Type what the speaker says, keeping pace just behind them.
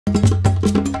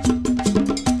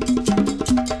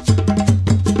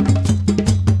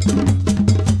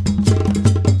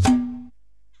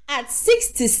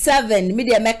67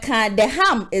 media meka the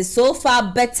harm is so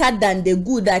far better than the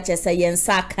good that you say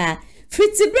yensaka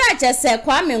fiti bra say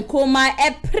Kwame Nkrumah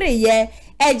epreye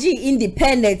eji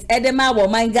independent edema wo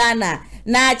mangana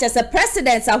na say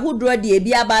president ahudro de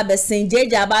bia ba besin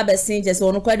jeje aba besin say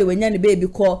ono kwa de wanya ne baby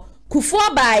ko Kufu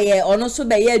abaye ono so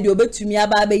beye de obetumi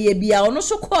aba beye bia ono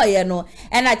so koye no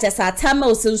e na say atama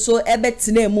osenso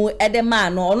ebetena mu edema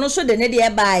no ono so de ne de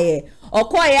ebaye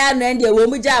Okoya no ende we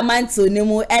muja amanto ni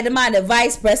mu edema the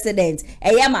vice president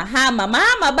eye mahama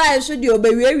ba so de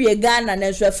obewie Ghana na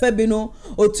hwefa bi no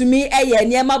otumi eye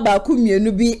niema ba ku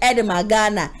mienu bi edema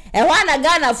Ghana ehwa na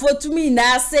Ghana fotumi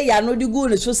na ase ya no de gu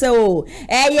no so se o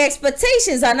eye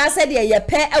expectations and ase de ye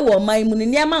pe ewo man mu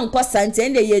niema nkosante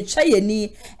ende ye twa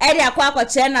yeni ede akwa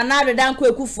na na adodan ko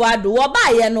ekufu ado wo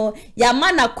ba ye no ya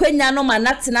mana kwanya no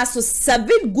manatena so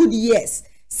 7 good years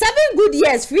 7 good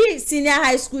years free senior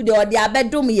high school de odi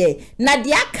abedom ye na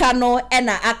de aka no e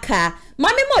na aka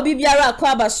mami mo bibiara akwa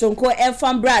abasonko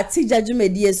enfambra tija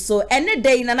dwumedie so ene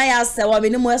dey na ya sewa me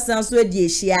ne mo asan so adi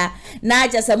ehia na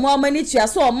agese mo amani tua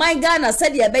so o man Ghana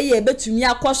said ye be ye betumi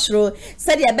akosoro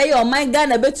said ye be ye o man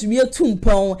Ghana betumi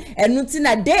etumpon enu ti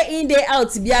na day in day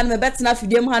out bia no betena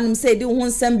fidem hanum say di ho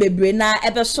nsem bebre na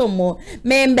ebe so mo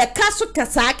me mbeka so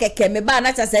kasa keke me ba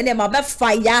na chase ne ma be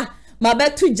fire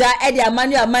mabetuja edi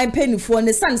amanu aman penifo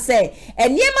ne san se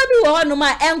eniema bi wo no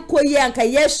ma enkoyi anka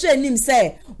ye hwe nim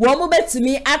se wo mo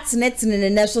betumi atnetne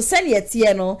ne so se ne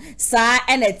tie no saa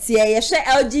enetie ye hwe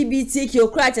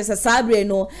LGBTQ crutches sabre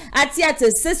no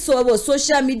atiate so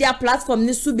social media platform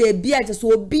ni su be bia je so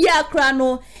obi akra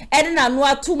no edi na no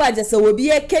atuma je se obi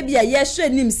eke bia ye hwe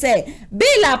nim se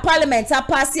bill parliament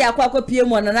apasi akwa pie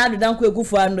mo na adodan ko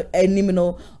egufu anim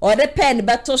no o de pen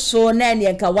beto so na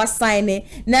ne nka wasign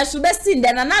na so sin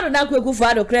de na na kwekufu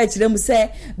ado kra chire mu se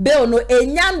bill no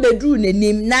enyam bedru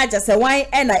nanim na aja se wan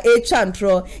e na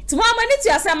etwantro ti mo amani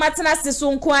tu asa matena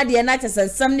seso nko ade na aja se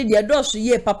nsam ne de do so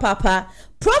ye papa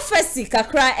prophecy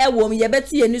kakra ewom ye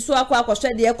betu ye ni so akwa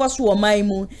de ekoso wo man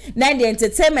mu na the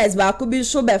entertainers ba ko bi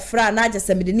so be fra na aja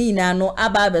se mede ni na no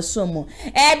aba be so mu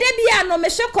de bia no me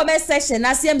hwe comment section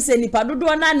na se mse nipa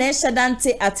dodo na na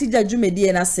ehedante atija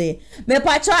dwumedie na se me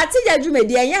pacho atija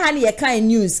dwumedie nya ha ne ye kan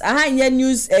news aha nya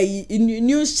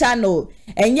news channel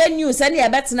enye news ene ye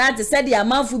betena ade se de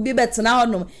amanfu bi betena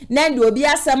honom na de obi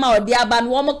asema ode aba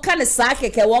no wo mo ka ne saa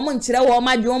keke wo mo nkire wo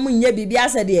ma dwo mo nya bibi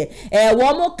ase de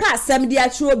wo mo ka asem de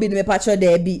achiro bi me pacho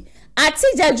de bi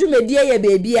atija dwumedie ye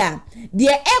bebi a de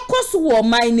ekoso wo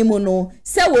man ni mu no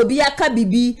se wo bi aka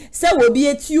bibi se wo bi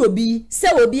eti obi se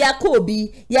wo bi aka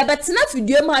obi ye betena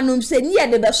fidiem hanom se ni ye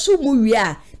de be so mu wi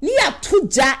a ni ya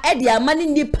toja e de amani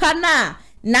nipa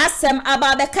na sem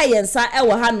ababeka yensa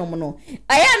ewo hanom no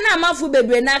aya na amafu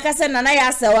bebre na aka se na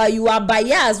ya sewa you are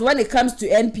biased when it comes to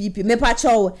NPP me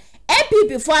pacho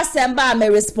NPP for assemba me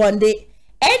responde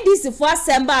NDC for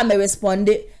assemba me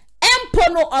responde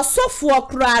empono osofo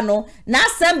okra no na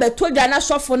asembe todwa na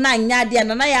shofo na anyade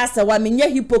na ya sewa menye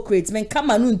hypocrite men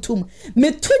kama no ntum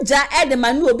me toja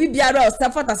edema no obi biara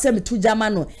osafata se me toja ma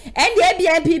no ende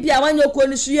NPP a wanyo ko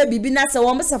no suye bibi na se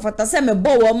wo safata se me bo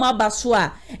wo ma baso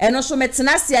a eno so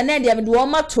metena se na ende me wo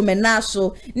ma to me na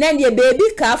so na ende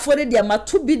bebi ka afore de ma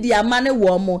to bi de ama ne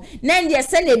wo mo na ende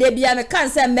se ne de bia me kan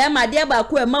se me ma de ba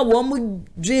ko e ma wo mo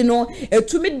dwi no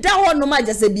etumi da ho no ma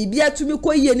jase bibia tumi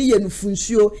ko ye ni ye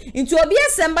nufunsuo nti obi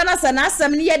esemba na sana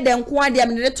asem ne ye denko ade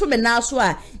me to me na so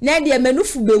a na de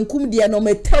manufu benkum de no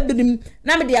metabrim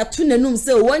na me de ato nanum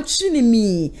se wonchi ni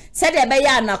mi se de be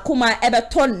ya na koma e be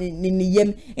ton ni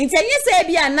yem nti enye se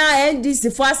bia na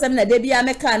NDC fo asem na de bia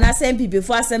meka na asem NPP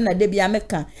fo asem na de bia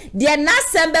meka de na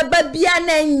asem be ba bia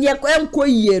na nye enko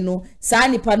yie no saa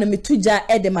nipa no metuja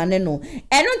e de mane no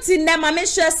eno nti na ma me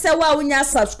hwe se wa unya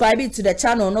subscribe to the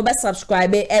channel no be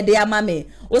subscribe e de ama me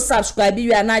o subscribe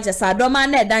wi na aja sa doma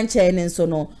na dan channel nso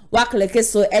no wa click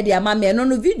so e de ama me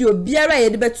no video biara ye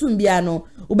de betum bia no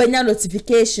ubenya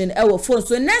notification e wo phone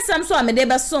so next time so amede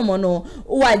be somo no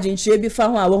wo agintwe bi fa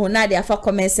ho a wo ho na de afa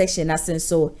comment section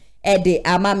asenso e de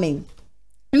ama me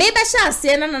be sha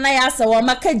ase na ya asa wo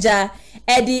makaja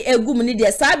edi egum ni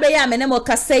de sabe ya mene mo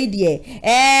kasai de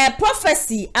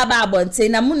prophecy aba abonte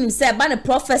na munim se ba ne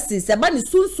prophecy se ba ne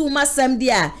sunsun masam de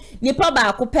a nipa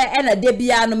ba ko pe na de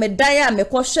bia no me dan a me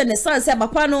ko hwe ne san se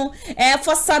papa no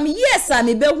for some years a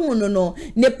me be hu no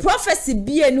ne prophecy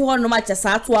bia ni ho no ma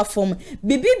kyesa ato afom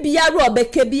bibi bia ro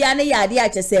obeke bia ne yade a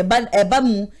kyesa eba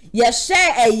mu ye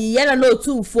share ye na no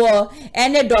two for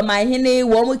ene do my hene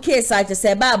wo mu case a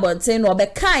kyesa ba abonte no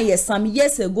obeka ye some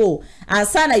years ago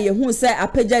ansa na ye hu se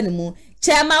apaja ne mu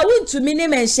chema wuntumi ne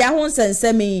menhia ho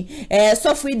nsensemi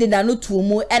sofri de na no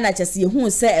tumu e na chese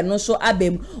hu se eno so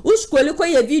abem uskoli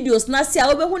koye videos na sia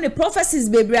obehu ne prophecies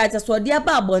bebre achaso de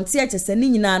aba abonte chese ni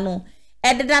nyina no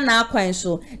ededa na akwan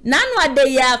so nanu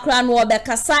ade ya akra no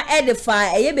obekasa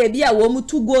edify eye bebi a wo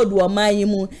mutu gold wo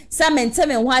manyimu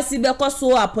samenteme ho asi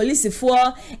bekoso a police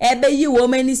for ebe yi wo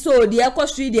mani so de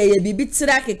ekoso de ye bibi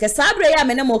tira keke sabre ya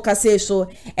mene mo kase so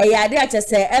eye ade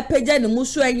achese epeja ne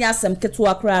musu anya asem keto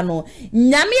akra no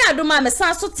nyame adoma me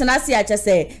san so tenase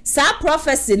achese sa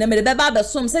prophecy ne me beba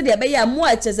besom se de be ya mu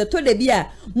achese to de bia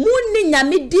mu ni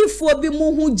nyame difo bi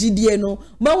mu hu gidie no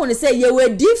ma hu ne se ye we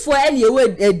difo ene ye we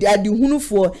adi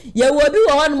for ye will be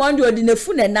one Monday or the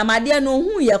fune na madia no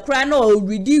who ye cry no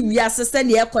redi we assistant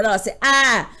ye call say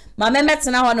ma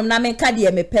memetena honum na menka de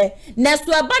me pe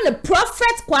nesto aba ne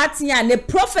prophet kwatia ne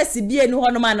prophecy bie no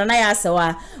honum anana ya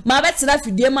asewa ma betena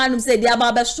fidie manum say de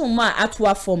aba be som ma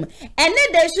atoa form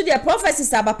ene de should the prophecy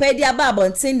sabapa de aba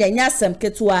abonten de nyasem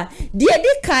ketua de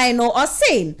di kan no o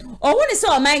say ohuni say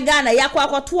o man Ghana yakwa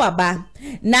kwato aba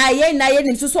na ye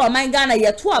nim so o man Ghana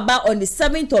ye to aba on the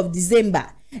 7th of December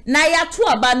na ya to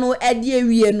aba no ede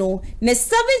awie no ne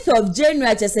 7th of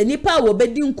January chese nipa wo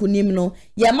bedi nkunim no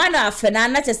ye ma na afena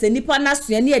na chese nipa na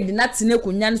so ne ede na tene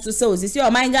kunyan so se osisi o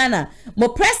man Ghana mo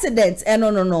president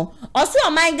no oso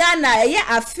o man Ghana ye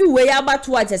afi we ya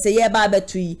bato a chese ye ba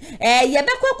betu yi ye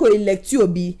bekwa elect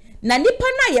obi na nipa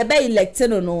na ye be elect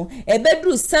no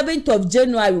ebedru 7th of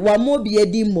January wa mo bi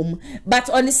edi mum but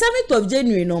on the 7th of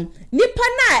January no nipa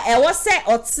na ewo se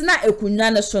otena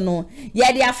ekunwa ne so no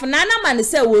ye de afena na ma ne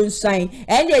se wonsuan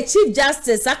the chief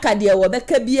justice akade wo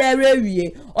beka biara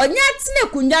wie onya tena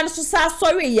ekunwa ne so sa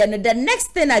sorry ye no the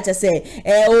next thing I just say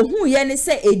ohun ye ne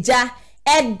se eja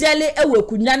edele ewe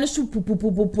kunwa ne so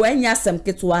pupupupu anya asem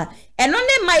ketwa eno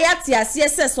ne mayati ase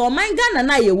se so man Ghana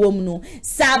na ye wom no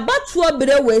sabatuo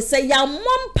bere we se ya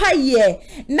mompa ye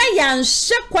na ya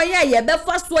nhye kwaya ye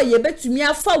befa so ye betumi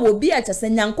afa wo bi a chese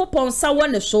nyankopon sa wo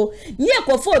ne so ne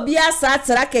ekofo obi asa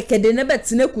atera kekede ne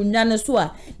betene kunwa ne so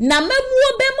a na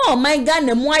mamuo be ma man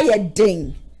Ghana mu aye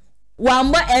den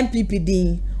wambo NPP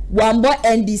din wambo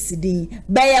NDC din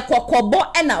beye kokobo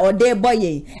ena ode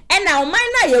boye ena oman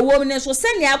na ye wom ne so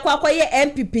sene akwakoye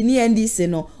NPP ni NDC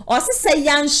no o se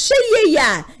ya nhye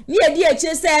ya ni edi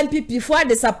eche se NPP for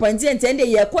disappointment ende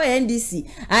ye ko NDC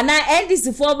ana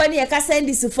NDC for ba ni ye ka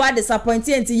NDC for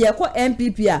disappointment ye ko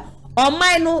NPP a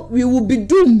oman no we will be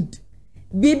doomed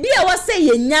bibi a wo se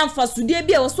ye nyamfa sudie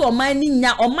bi a wo so oman ni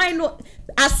nya oman no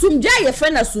asumdwa ye fe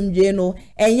na asumdwe no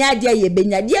enya de ye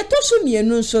benya de to so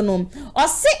mienu nso no o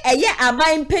se eye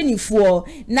aban panifuo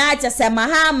na achese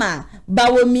mahama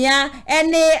Bawumia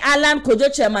ene Alan Kojo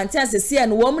chairman tiasese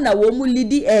no wo mu na wo mu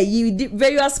lead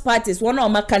various parties one o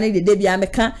maka ne de bia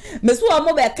meka meso wo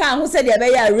mo be ka ho se de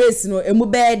be ya race no emu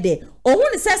be de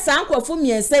ohun se sankofo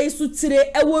miensa isu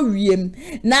tire ewo wiem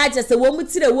na achese wo mu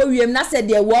tire wo wiem na se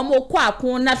de wo mo kwa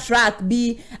akon na track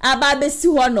bi aba be si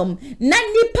honom na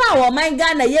nipa wo man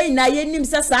Ghana ye na ye nim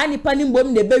se sa nipa ni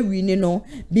mbom ne be wi ni no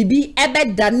bibi ebe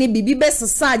dane bibi be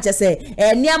sesa achese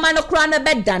niama no kra na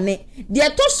be dane de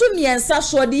to so miensa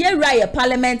so de ye ra ye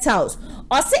parliament house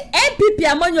o se NPP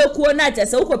amanyokuo na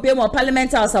achese ukopie mo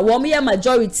parliament house a wo mo ye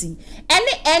majority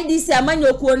ene NDC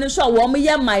amanyokuo no so wo mo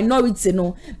ye minority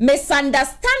no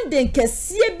misunderstanding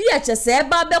kesie bi achese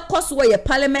eba be koso wo ye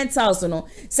parliament house no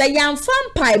se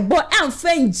yamfam pai bo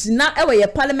amfa ngina e wo ye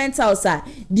parliament house a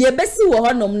de ebesi wo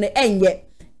honom no enye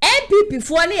NPP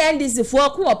for ni NDC for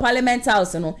ko parliament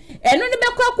house no eno ne be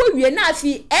kwa wie na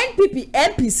afi NPP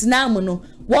MPs na mu no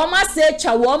woma se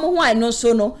cha woma ho ano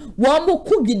so no woma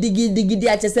ku gidigidi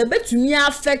achese betumi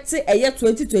affect eye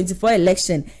 2024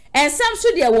 election ensam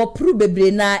so de wo pro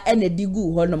bebre na ena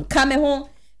digu honom kame ho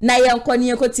na yenkoni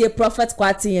ekotie prophet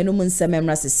kwatin ye no mu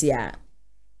nsememra sesia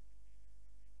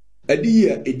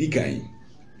adiya edikan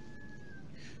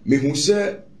mehu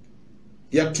se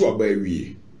ya to aba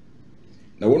wie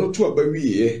na wono to aba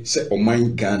wie se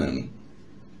oman Ghana no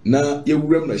na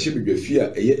yewuram na hye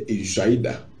bedwafia eye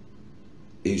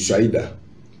inshaida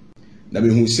na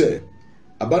mehu se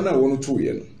abana wono to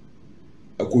ye no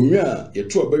akonwa ye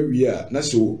to aba wie a na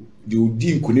so de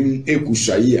odi nkunim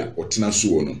ekushaye a otena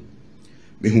so no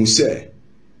mehu se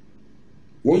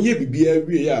wonye bibia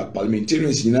wie ya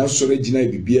parliamentarians nyina sore gina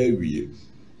bibia wie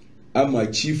ama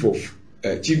chief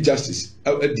justice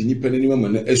adi nipa nima ma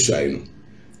na ehwai no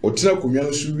otena konwa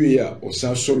no so wie ya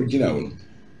osan sore gina no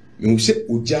mehu se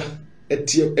oja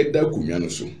etie eda konwa no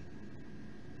so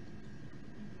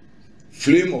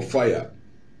flame of fire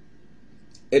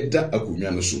eda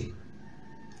akonwa no so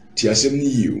ti asem ni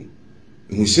yiwo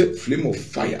mehu se flame of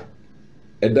fire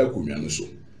eda akonwa no so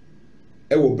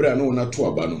e wo bra no na to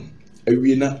aba no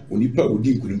awie na onipa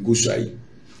odi nkunim kosai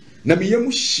na me yam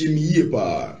hyemie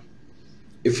pa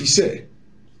efise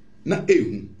na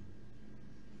ehu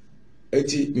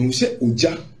eti me hu se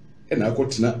ogya na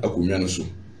akotena akonwa no so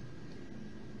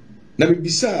na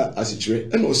bibisa asekire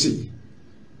na o sei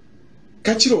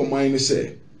ka kire o man no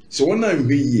se wona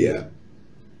anhwe yie a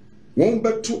won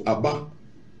beto aba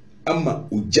ama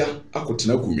ogya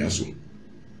akotena akonwa so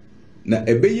na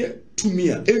ebeye tumi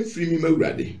a emfiri mi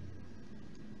mawurade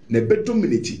na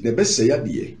bedominate na besaya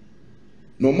de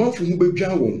na omanfo hu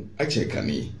bedwa won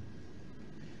akyekane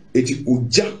eti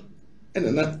ogya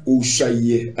na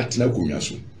ohwaye atena akonwa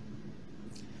so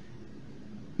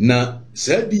na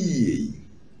sadi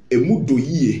emudo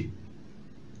yie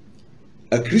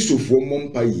a Christopher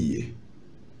mompa yie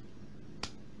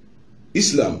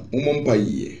Islam mompa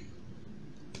yie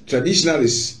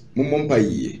traditionalists mompa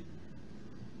yie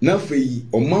na fei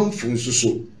omanfo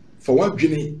nsoso fa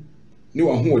wadwene ne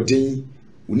wa ho oden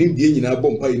onimdie nyina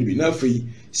bompa yie bi na fei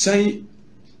san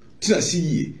tina si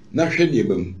yie na hwe ne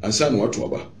bam ansa na wato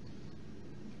aba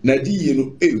na di yie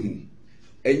no ehu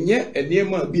enye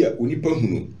enema bi a onipa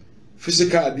hunu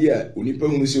physical dia onipa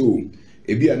hunu se o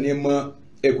ebi anema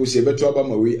ekosi ebeto aba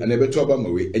mawe ana ebeto aba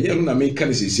mawe enye no na me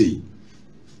kan sesei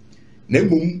na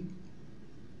mbom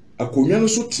akonwa no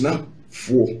so tena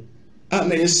fo a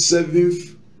na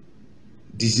 7th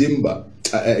December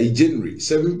January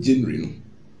 7th January no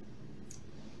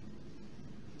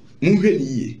muhwe ni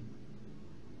yie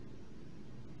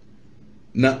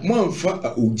na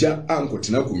moamfa ogya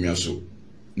ankotena akonwa so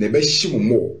na ebe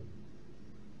hyemomo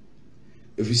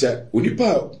efisa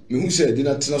onipa me hu se de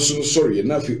na tena so no sorry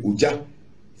na afi ogya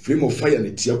flame of fire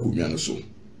ne tia akonwa no so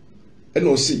e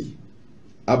no sei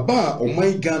aba o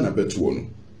my Ghana beto no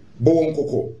bo won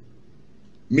kokko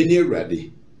mini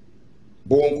awrade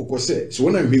bo won kokko se so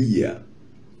wona hwe yi a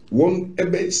won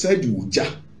ebe side ogya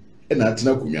e na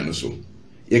atena akonwa no so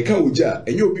ye ka ogya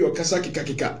enye obi okasa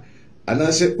kika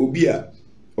anase obi a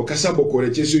okasa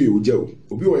bokore cheso ye ogya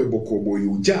obi o ye bokobo ye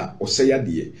ogya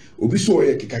oseyade obi so o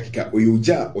ye kika o ye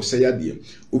ogya oseyade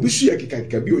obi so ye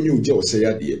kika bi onye ogya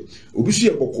oseyade obi so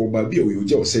ye bokoba bi o ye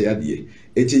ogya oseyade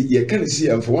eti ye kan si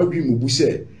amfa wadwi mu bu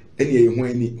se ene ye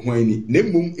hwani na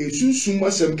mmom esunsum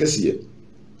asem kese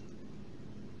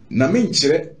na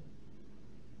menkyere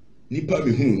nipa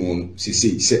bi hunu no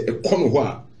sesei se ekono ho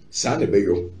a saa na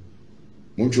beyo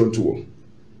montro ntowo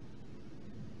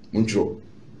montro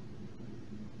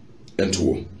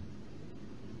entowo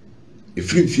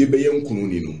efrimfie beye nkunu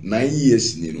ni no 9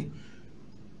 years ni no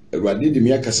awrade de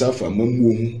me akasa fa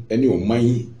mamuo hu ene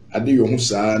oman ade yo hu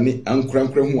saa ne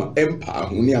ankrankra hu a empa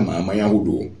ho ne amaman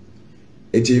ahodo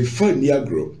eti fa ni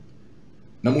agro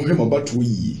na mohwe mabato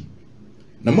yi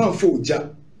na mafa ogya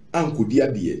ankodi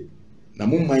ade na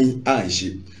momman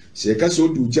anhye se ka so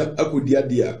du ogya akodi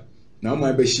ade a na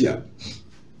man be hia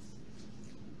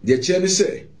de che ne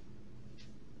se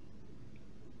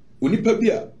onipa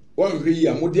bia wanhwe yi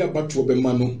a mode abato be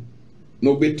ma no na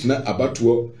obetuna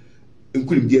abato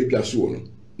nkunim di adwa so no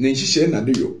na nhihye na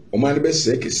de yo oman be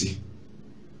se kesi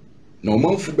na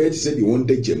omanfo be tse de won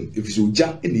dagem efiso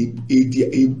ogya na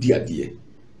edi ade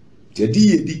te di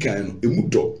ye di kan no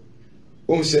emudo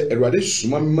on se erwade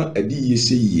suma ma adi ye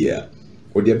se ye a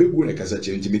odi abebu na kasa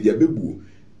chenji me di abebu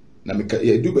na me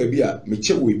edu ba bi a me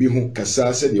chewo ebi ho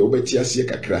kasa se de obeti ase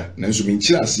kakra na nso me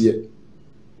nkyira ase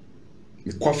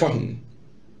me kwafa ho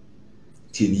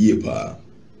tie ye pa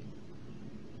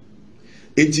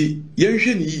enti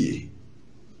yenhwe ni ye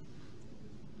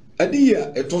adi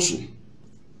ya etoso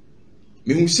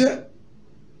me hu se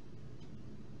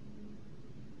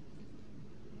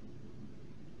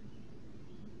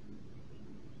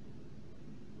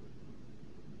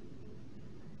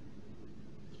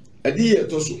adi ya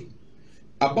etoso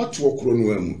abato okro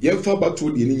no amu yemfa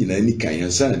abato de ni nyina ni kan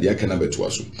yansa na de aka na beto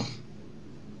aso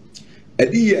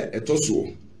adi ya etoso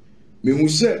me hu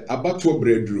se abato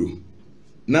bredru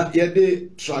na yede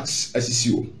tracks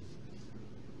asisio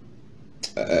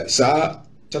sa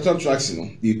tatan tracks no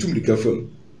de tumrika fam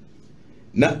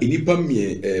na enipa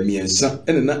miensa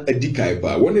ene na adi kai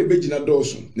pa wona ebegina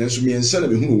dooso nanso miensa na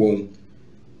behunu won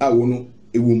a wono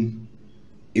ewum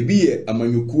ebi ye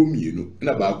amanyukuo mienu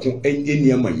na baako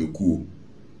eni amanyukuo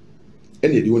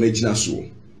ene de wona agina so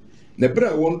na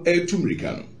bra won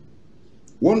tumrika no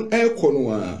won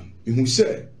ekono a mehu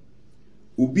se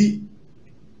obi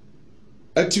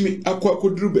atimi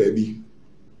akwakoduru baabi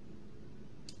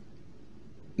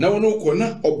na wono ko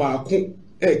na obaako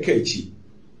eka echi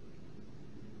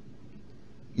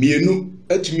mienu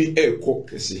atimi eko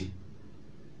kese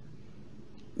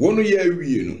wono ya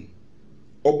wie no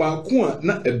obaako a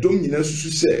na edom nyina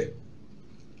susu se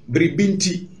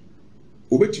bribinti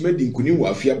obetime di nkunim wa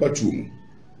afia batu mu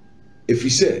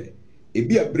efise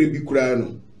ebi abre bi kura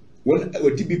no won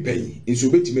odi bi pen nso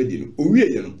obetime di no owie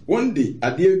ye no one day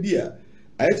ade bi a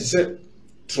ayete se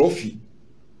trophy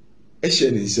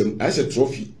ehye ne nsem ayese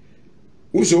trophy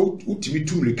uso utimi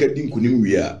tumrika di nkunim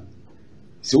wie a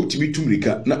se utimi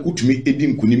tumrika na utimi edi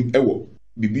nkunim ewo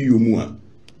bibi yomu a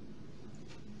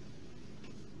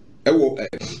ewo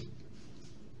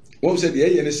won se de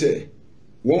ye ne se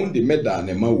won de meda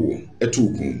ne mawo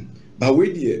etukun ba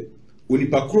we de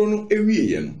onipa kro no ewie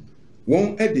ye no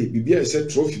won ede bibia se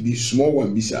trophy bi small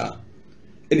one bi sa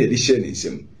ene de share ne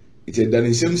nsem ite da ne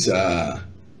nsem sa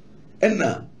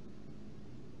ena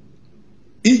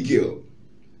eagle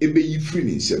ebe yi free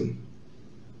ne nsem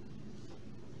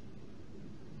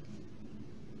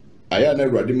aya na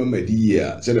Awurade mama di ye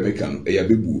a se de meka no eya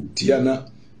bebu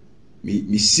tiana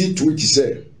mi si to ti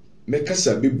se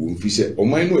mekasa bebu mfi se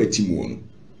oman no atimu no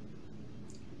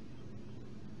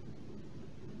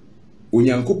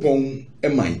Onyankopɔn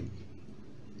eman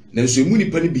na nso emu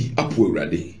nipa ne bi apo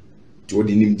Awurade ti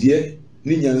odi nimdeɛ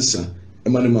ne nyansa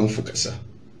ema ne manfo kasa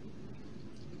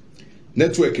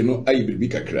network no ayi bibi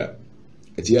kakra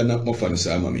etia na mofa no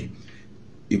saa mame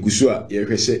igusu a ye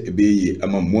hwese ebeye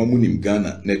ama moamu nim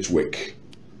Ghana network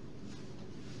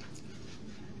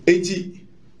eti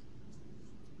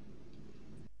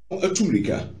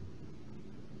atumrika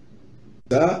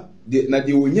da de na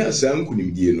de onya saa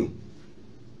nkunimdie no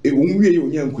wonwie ye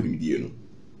onya nkunimdie no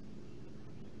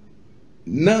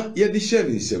na ye de share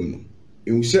nsem no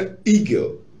ehuse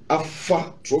eagle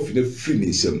afa trophy na free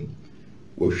nsem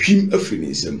wa hwim afri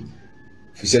nsem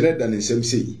fisere da nsem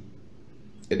sei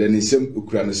eda nsem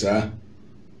okura no saa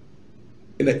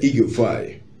ena eagle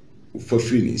fly ufa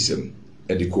free nsem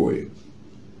ede koe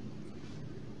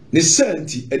ne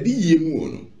santi ade yie mu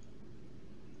no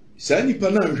saa nipa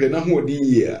na nhwe na ho odin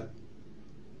yie a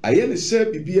aye ne se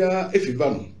bibia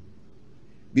efiba no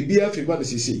bibia afiba no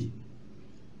sisi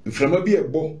mframa bi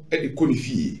ebo ede koni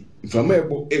fie mframa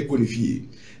ebo koni fie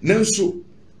nanso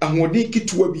ahodin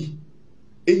kitwa bi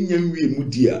enyam wie mu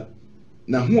dia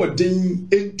na ho odin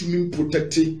entumi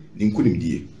protect ne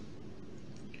nkunimdie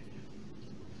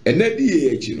enadi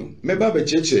ye echi no meba ba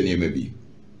chechire ne mabi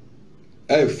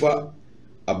afa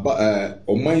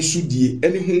oman sudie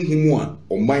ene honhom a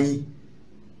oman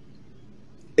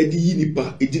edi yi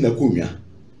nipa edi na konwa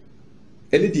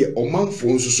ene de omanfo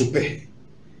nso so pe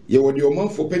ye wode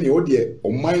omanfo pe ne wode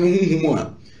oman no honhom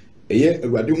a eye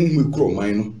Awurade honhom ekro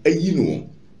oman no ayi no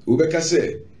wo beka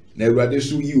se na Awurade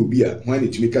so yi obi a ho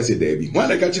anetumi ka se da bi ho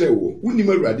ana ka kire wo unim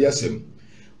Awurade asem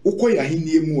ukoy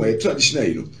ahenni mu a traditional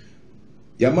yi no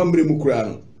ya mamre mu kura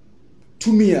no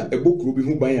tumi a ebokuru bi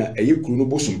hu ban a eye kuru no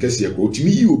bosom kese ekro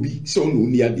tumi yi obi se ono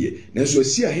ni ade nanso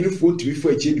asi ahenfo tumi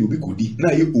fa eche de obi kodi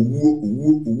na ye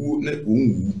owuo na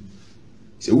onwu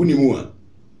se wuni mu a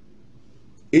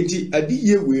enti adi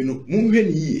ye we no munhwe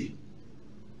ni ye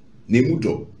na mu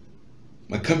do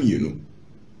makam ye no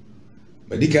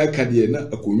madika akade na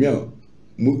akonwa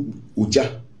mu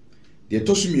uja de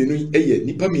tosumi no eye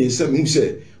nipa miensa mu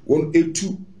se won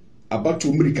etu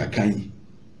abato mrika kan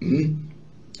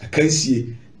akansie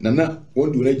nana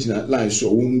wondu na gina line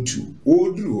so won tu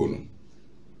woduru ho no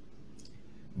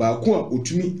ba ko a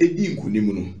otumi edi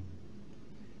nkunim no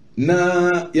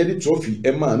na ye de trophy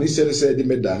ema no se de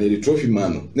medal de trophy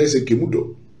man no na se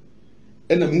kemudo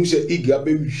ena mu se iga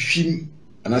be hwim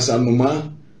anasa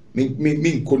noma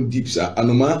min kon deep sa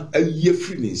anoma aye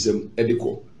free ni nsem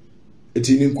edeko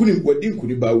eti ni nkunim wadi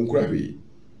nkuni ba wonkura hwe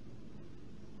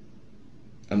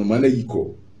anoma na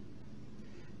yiko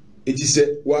eti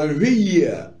se wanhwe yi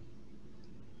a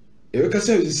ewe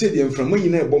kasa se de mframa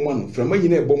nyina eboma no mframa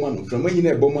nyina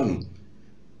eboma no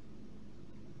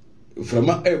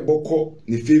frama eboko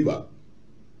ni favor.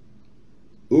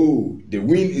 Oh, the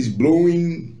wind is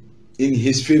blowing in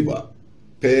his favor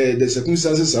per the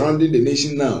circumstances surrounding the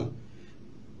nation now.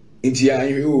 Inti ya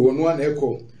ono an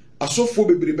eko asofo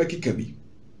bebre bekika bi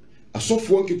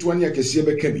asofo nketo ani akese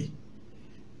beka bi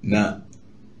na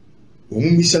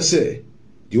omumisa se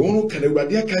de ono kan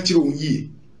Awurade aka kire won yie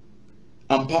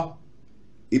ampa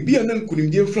ebia na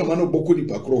nkunimdie mframa no boko ni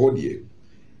pakro ho de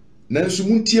nanso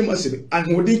muntie masebe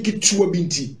ahode ketua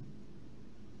binti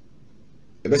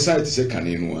ebe site se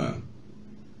kane no a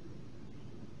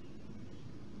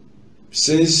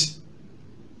since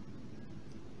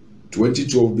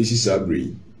 2012 BC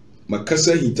Sabri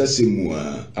makasa hitasemu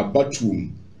a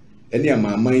abatum ene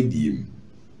amaman diem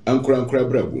ankura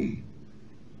brabum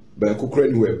ba kokora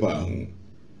ni wepa ho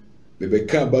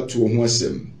bebeka abatu ho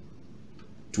asem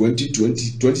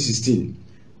 2016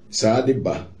 saade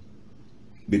ba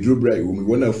bedro brai wo mi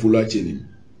wona full acheni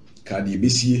ka de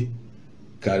besie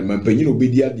ka mampanyin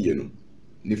obedi ade no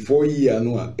ne 4 year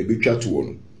no a ebetwa to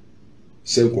no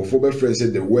se nkofo be friend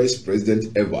said the worst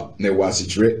president ever na was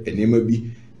kire enema bi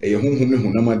eye honhom ne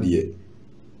honam ade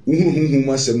honhom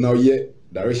asem na ye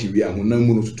direction wi ahonam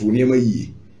mu no to nema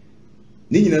yi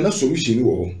ni nyina na solution ni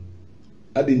wo ho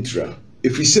adentra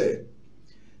efi se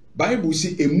Bible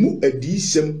si emu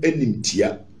adisem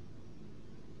animtia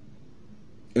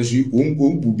enso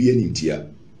bu bi animtia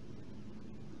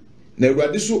na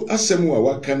Awurade so asem a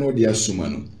waka no de asoma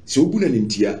no se obu na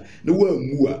animtia na wa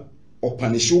mu a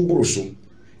opanishi oboro so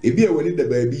ebi a wani da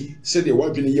baabi se de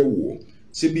wadwene ye wo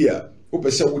se bia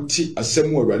opese woti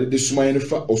asem Awurade de soma ne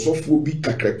fa osofo bi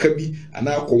kakraka bi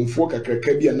ana akomfo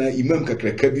kakraka bi ana imam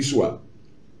kakraka bi so a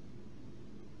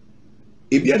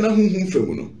ebi ana hunhum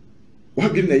famu no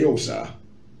wadwene na ye wo saa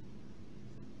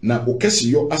na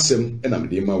okesi yo asem na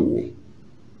mede ma wo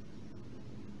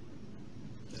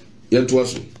yento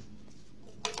aso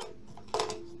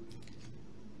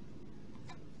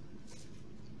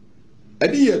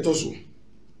adi ye toso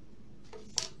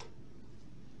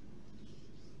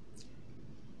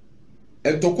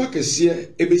entokwa kese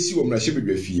ebesi wo mrahye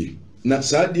bedwafie na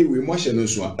saa de we mo ahye no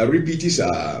so a repeat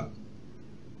saa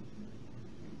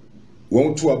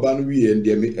won to aba no wie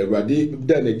ndie me Awurade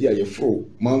da na di ayefro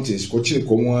mountains ko chine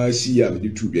komo si ya me de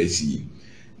tu bia si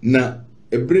na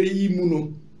ebre yi mu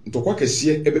no ntokwa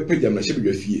kese ebepagya mrahye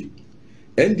bedwafie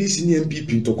NDC ni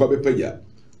NPP ntokwa bepagya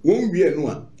won wie no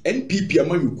a NPP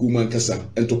amanyuku mankasa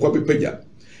ntokwa bepagya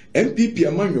NPP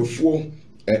amanyofo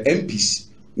MPs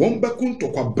won beko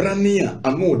ntokwa brane a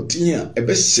ano odin a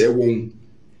ebese won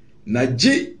na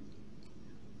je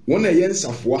won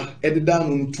ayensafoa ededa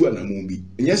no ntu anamu bi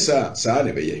enye saa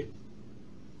na beye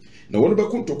na won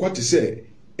beko ntokwa te se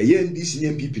eye NDC ni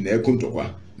NPP na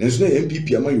ekontokwa na nso na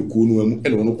NPP amanyuku no amu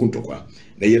ene won kontokwa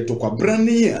na ye tokwa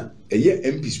brane a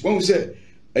eye MPs won se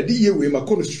adi ye we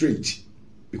makono straight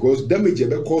because damage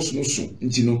ebe cause no so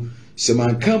nti no se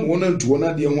man kam won antu won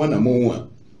ade ho anamo a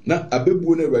na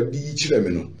abebuo na Awurade yi kire me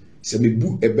no se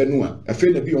mebu ebe no a afa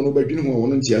na bi ono badwene ho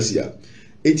won nti ase a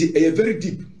eti very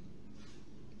deep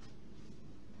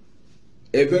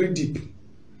very deep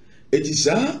eti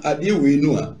sa ade we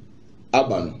no a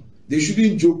aba no they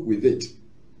shouldn't joke with it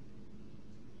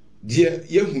dia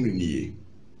ye hunu niye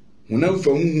honam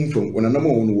fa hunhum fa wonanam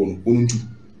won ntu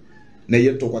na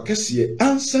ye tokwa kese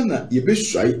ansa na ye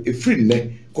beshuai efri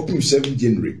ne kopim 7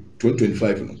 January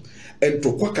 2025 no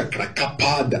entokwa kakraka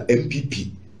pada MPP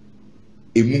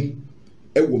emu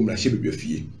ewo mrahye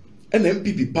bedwafie ena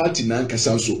MPP party na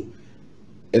ankasa so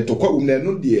entokwa umna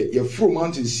no de ye from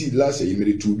mountain seed last year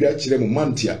mere tu bia kire mo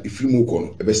mantia efri mu ko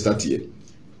no ebe start ye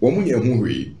wo munye ho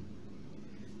hwe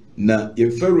na ye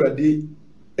Awurade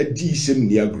adi sem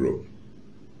ni agro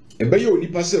ebe ye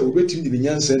onipa se obetim di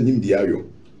nyansa nim di ayo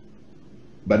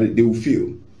but they will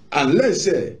fail unless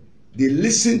they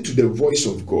listen to the voice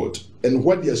of God and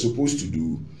what they are supposed to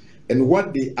do and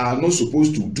what they are not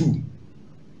supposed to do.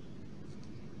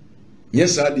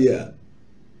 Yes, idea.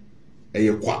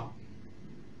 Eye kwa.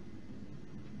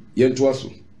 Yentu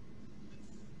aso.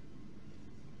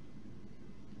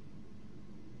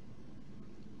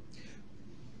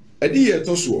 Adi ye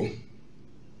toso.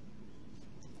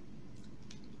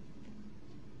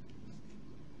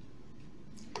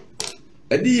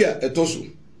 Adi ya etoso.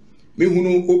 Me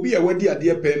hunu obi a wadi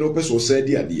ade pe no peso sa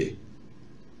di ade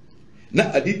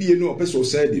na adidie no peso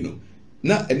sa di no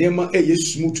na enema eye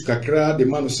smooth kakra de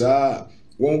manu sa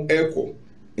won eko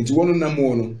nti wonu na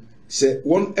mo no se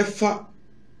won efa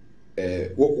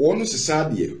wonu se sa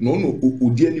de no no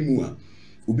odi animu a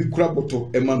obi kura boto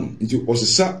ema no nti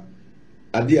osesa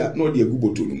ade a no de agu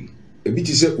boto no ebi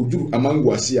ti se oduru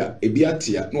amango ase a ebi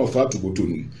atia na ofa to boto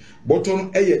no boto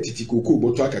no eye titi koko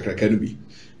boto akakraka no bi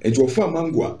enti ofa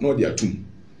amango a no de atum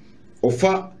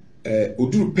ofa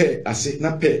oduru pe ase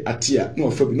na pe atia na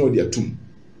ofa bi no de atum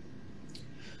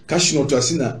cashnot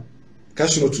ase na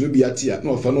cashnot no bi atia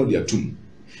na ofa no de atum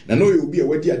na no ye obi a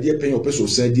wadi ade pen opeso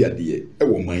san di ade e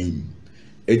wo man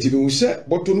enti no se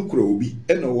boto no kura obi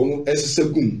e na wo no esesa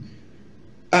gum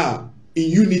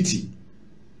in unity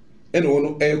ene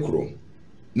wono ekro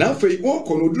na afei won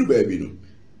kono duru baabi no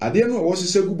ade no wo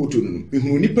sese gu boto no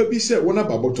ehunu nipa bi se wona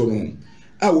ba boto no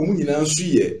a wo mu nyina nso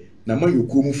ye na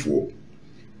mayoko mufo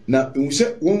na ehunu se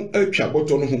won atwa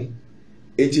boto no ho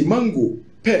eti mango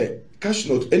pear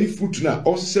cashnut any fruit na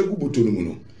o sese gu boto no mu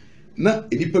no na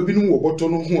nipa bi no wo boto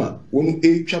no ho a wonu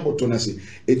etwa boto na se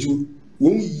eti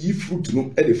won yi fruit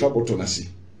no e de fa boto na se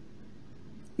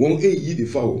won yi de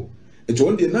fa ho eti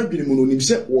won de na dwene mu no nim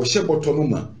se wo hye boto no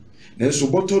ma nenso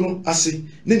boto no ase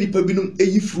na nipa binum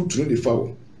eyi fruit no de fa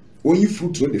ho won yi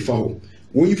fruit no de fa ho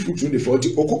won yi fruit no de fa ho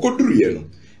ti okokoduru ye no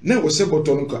na wo se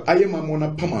botton ko ayema mo na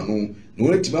pama no na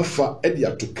wona tima fa e de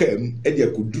atokam e de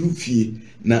akoduru fie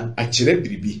na akire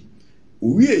biribi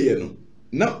owie ye no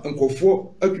na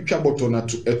nkofo atwitwa botton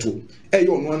ato eto e ye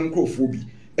ono an nkofo bi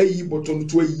ayi botton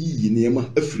to ayi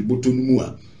niema afiri botton mu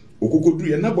a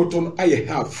okokoduru ye na botton aye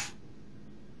half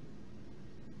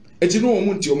eti no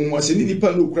omo nti omo ase ni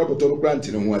nipa no okura botton grant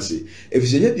ne ho ase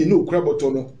efisenya di no okura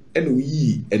botton e na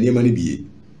oyi niema ne biye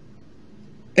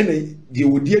ena die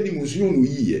wodi ani mu nso no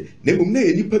yiye na mum na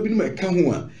ye nipa bi no meka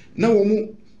ho a na wo mu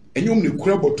enyom ne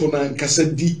kura botton na nkasa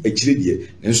di akire die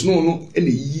nso no ena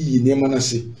yiyi niema na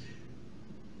se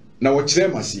na wo kire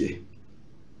maseye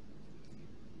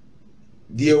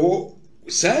die wo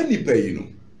saa nipa yi no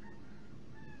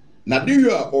na de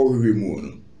yo a ohwe mu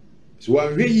no so wa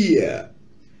hwe yi a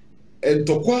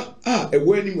entokwa a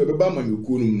ewo ani mu beba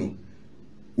manyoku no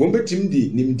won betim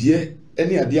di nimdie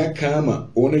ene ade aka ama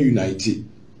wona unite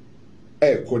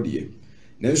kodie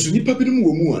nanso nipa binom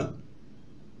wo mu a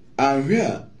ahwe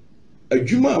a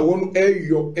adwuma a won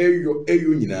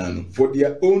eyo nyina no for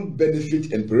their own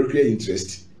benefit and parochial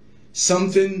interest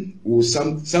something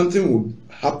will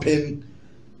happen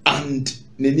and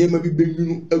ne niema bi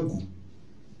benwunu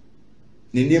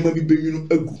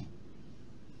agu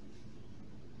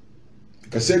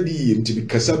kasa di mti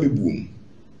kasa bebuum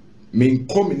men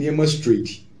come niema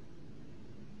straight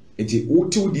enti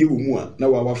wote wodie wo mu a na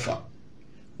wafa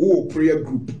wo prayer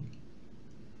group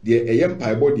de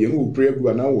empire body wo prayer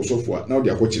group na wo sofo a na wo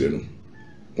de akokire no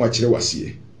wo akire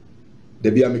wase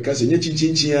da bia me kasa nya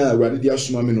chinchin a awade de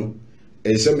asoma me no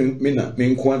se me na me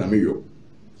nko na me yo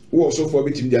wo sofo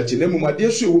betim de akire na mu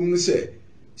ade so wo mu se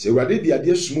awade de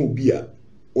ade asoma obi a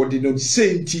o de no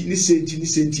senti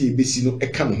e besi no e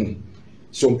ka no ho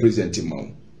so present ma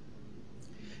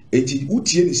enti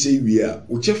utie ni sei wi a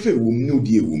wo chefe wo mu ne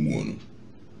odi e wo mu no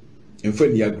emfa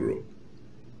ni agro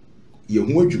ye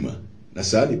ho adwuma na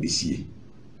saa de besie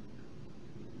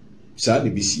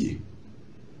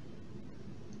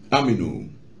amino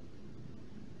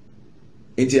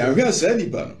enti ahwe asa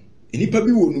nipa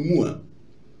bi wo no mu a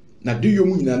na de yo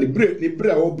mu nyina ne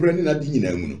bre a wo bre ne na de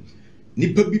nyina mu no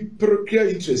nipa bi parochial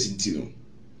interest nti no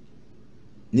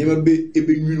nyema be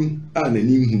ebenwunu a na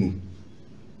ni hunu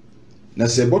na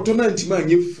se botto na ntima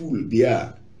anye full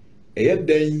dia eye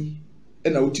dan e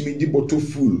na wotimi di botto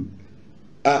full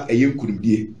a eye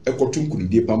nkunimdie ekoto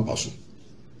nkunimdie pampa so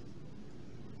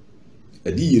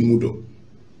adi ye mudo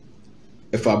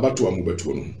efa abato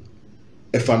amobeto no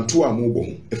efa nto amobo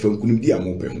ho efa nkunimdie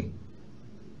amope ho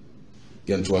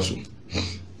gento aso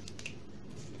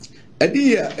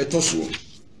adi ya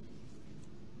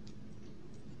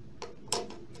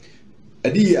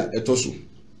etoso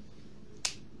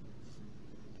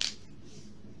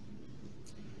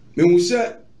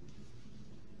Memusa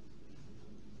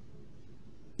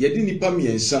yedi nipa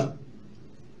miensa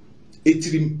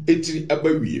etiri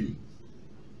abawiem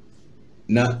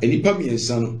na enipa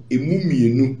miensa no emu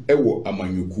mienu ewo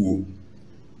amanyokuo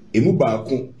emu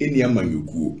baako eni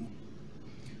amanyokuo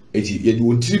eti yedi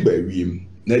wontiri bawiem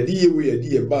na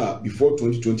yedi ye ba before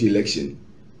 2020 election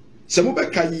samo be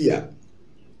kayi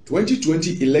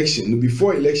 2020 election no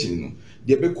before election no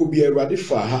de be ko bi awade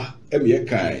fa ha e me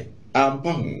kai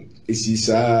ampa ho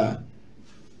esisa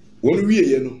won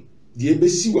wiye no de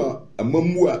besi wa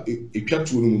amamu a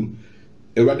etwatuo no mu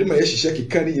awade ma ye hihye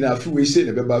keka ni nyina afi we se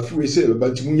ne beba afi we se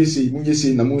beba timunye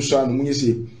se na monso ano munye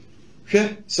se hwe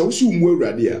sa wo su mu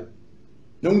awade a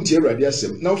na wontie awade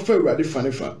asem na wo fa awade fa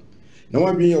ne fa na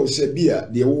wadwen ye wo se bia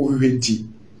de wo hwehwe nti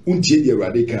wontie de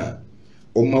awade ka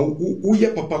o ma wo ye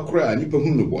papa kra nipa hu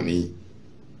no boni.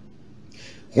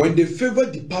 When the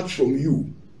favor departs from you,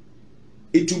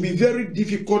 it will be very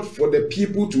difficult for the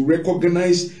people to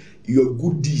recognize your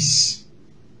good deeds.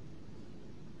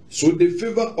 So the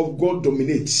favor of God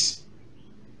dominates.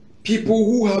 People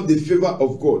who have the favor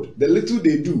of God, the little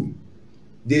they do,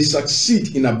 they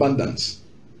succeed in abundance.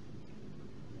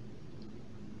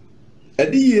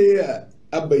 Adiye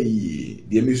abayi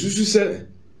de mesusu se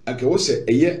akawo se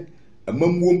eye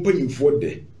amamuo mpanyimfo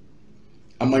de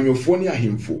amanyofo ne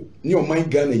ahemfo ne oman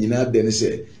Ghana nyina de ne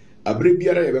se abre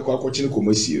biara ye bekọ akọkye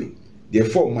Kumasi no de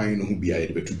for oman no hu bia ye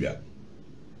de betubia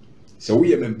se wo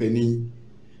ye mempani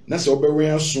na se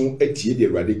obewen aso atie de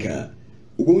Awurade kan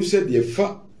obo se de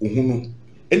fa ohu no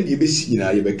ene ye besi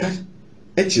nyina ye beka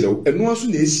e kirew eno aso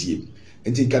na esie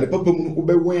enti nkade papa mu no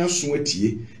obewen aso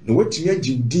atie na watimi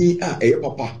agidin a eye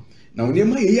papa na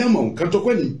onema ye ya ma on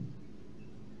kantokwani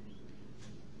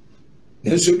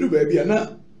nenso du ba bia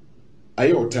na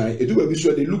ayotan edu ba bi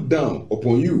so they look down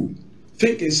upon you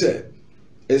thinking say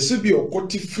ese bi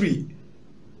okoti free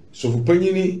so for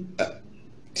panyini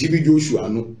TB Joshua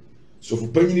no so for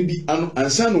panyin bi ano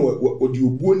ansa no odi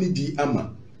obuo ni di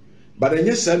ama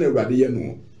badanya sa na awurade ye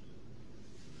no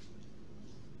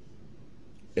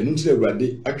enu ti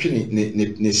awurade atwe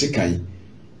ne sekan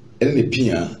ene ne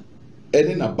pia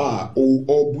ene na ba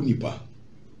o bu nipa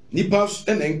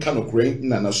ene nka no kore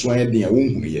na so an den a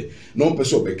wonhunu ye na on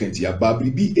pese obekanti aba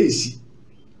bibi esi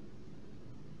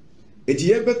eti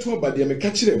ye beto abade me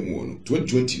ka kire mu no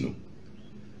 2020 no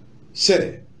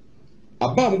se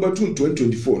aba mo beto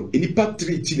 2024 enipa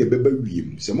 3 ti le beba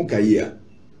wiem se mo kaye a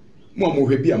mo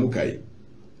amohwe bi amokaye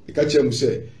e ka kire mu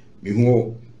se me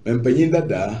hu mempanyin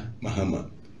dada mahama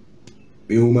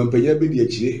me hu mempanyin be di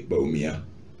akire Bawumia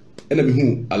ena me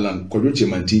hu alan kodwoche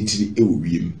mantitiri e wo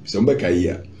wiem se mo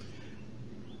bekaye a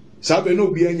sabe no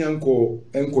bia nyanko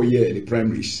enkoye the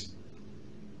primaries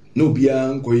no bia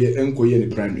enkoye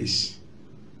the primaries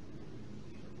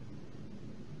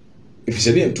if you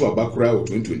say to abakura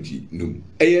 2020 no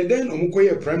eye den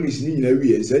omukoye primaries ni nyina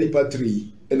wie say pa 3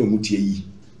 ena omutie yi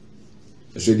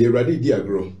so the ready di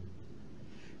agro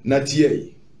na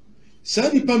tie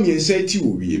sa ni pa miensa ti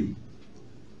wo wiem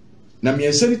na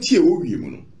miensa ni tie wo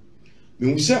wiem no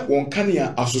me hu se won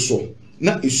kanea asoso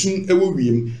na esum ewo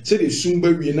wiem se de esum ba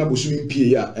wie na bosum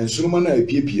mpie ya ensoroma na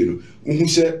epiepie no hu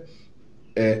se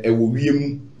ewo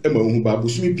wiem ema hu ba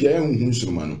bosum mpie ya hu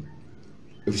ensoroma no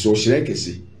efiso hire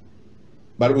kese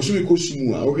ba bosum ko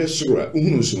sumu a ohwe soro a hu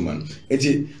ensoroma no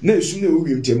enti na esum na ewo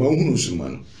wiem tema hu ensoroma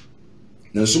no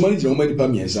na ensoroma ni jema mani pa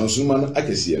miensa ensoroma no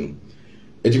akese no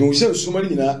enti me hu se ensoroma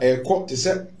ni na ekọ te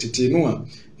se tete no a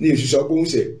na yesusu abo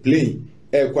se plane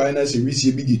kwa na se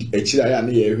wisi bi di akira ya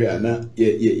na ye hwe ana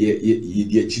ye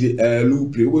di akire lu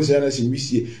pre wo se na se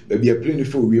wisi ba bi apre ne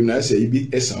fa wiem na se bi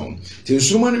esound te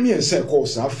nsuruma no mi ense ko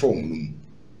sa form no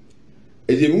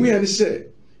e de mu ya ne se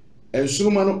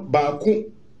nsuruma no ba ko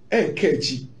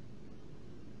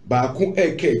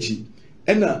kachi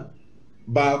ena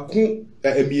ba ko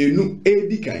emienu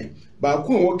edikan ba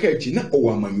ko wo kachi na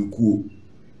o amanyukuo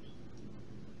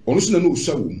onu so na no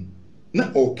usawum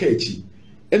na o kachi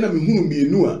ena mehunu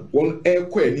mienu a won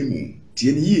ekọ animu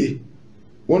tie ni yie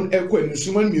won ekọ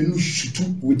nsuma mienu shutu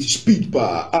with speed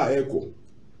pa a ekọ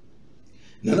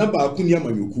na ba ku ni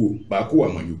amanyokuo ba ku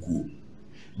amanyokuo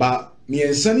ba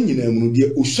miensa ni nyina mu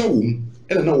de osawum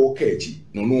ena na wo ka echi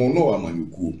no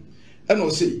amanyokuo ena o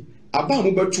sei aba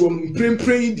mo beto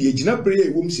mprempren de gina bre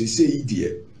ewom sesei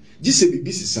de gise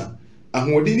bibi sisa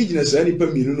ahode ni gina sa nipa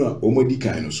mienu no a o modi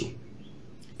kan no so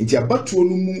nti abato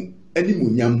no mu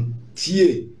animonyam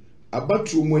tie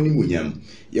abatuo mu animonyam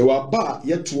ye waba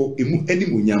yeto emu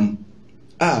animonyam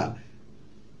a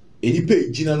enipa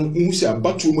ejina no hu se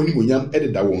abatuo mu animonyam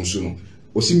ededa won so no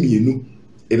osi mienu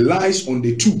it lies on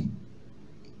the two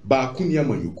ba ku ni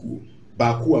amanyukuo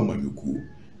ba ku amanyukuo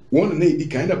won na edi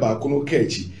kan da ba ku no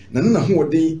kachi na ho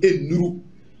oden enuru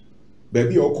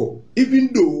baby oko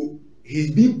even though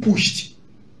he's being pushed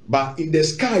but in the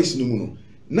skies no mu no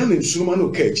na nsuruma no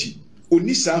kachi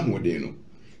oni sa ho oden no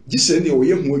gise ne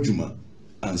oye ho adwuma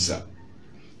ansa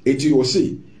eti wo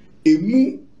sei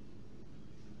emu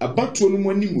abatuo no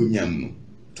mu animonyam no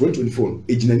 2024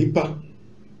 ejina nipa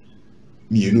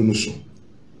mienu no so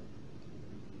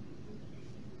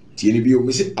tieni bi o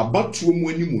me se abatuo mu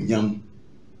animonyam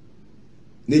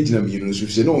na ejina mienu no so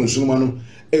se no nsoma no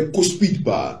e speed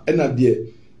ba e na de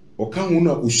o ka ho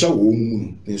na o hwa wo mu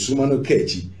no nsoma no ka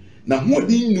echi na ho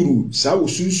di nuru sa wo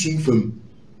sunsun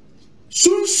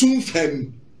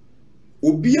fam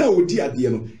obia odi ade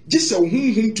no gise wo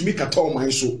hunhum tumi kata o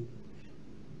man so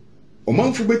o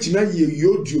manfo betimi aye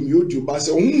yodium ba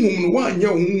se hunhum no wanya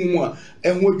hunhum a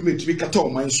enho adwuma tumi kata o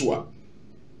man so a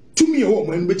tumi e wo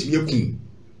man betimi akun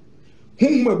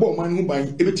hunhum e bo man ho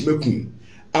ban e betimi akun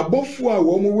abofo a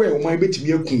wo mo we o man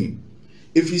betimi akun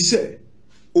efi se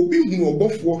obi hunu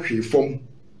obofo hwe fom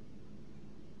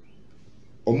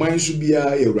o man so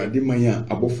bia e urade man a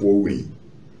abofo we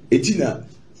etina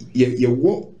ye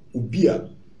wo ubia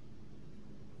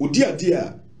odi ade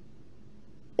a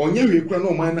onye hwe kura na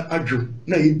o man na adwo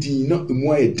na edin na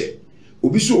emu ayede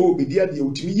obi so obedi ade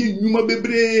otimi ye nnuma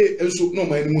bebre enso na o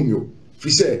man no munyo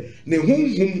fi se ne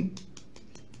hunhum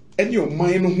eni o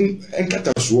man no hu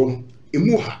enkata so no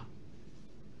emu ha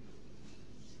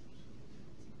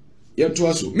yanto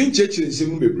aso min chechire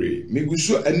nsemu bebre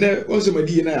meguso ene onse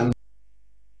madi na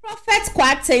Prophet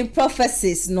Quarteng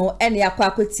prophecies no ene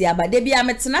akwakoti abade bia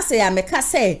metena se ya meka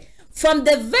se from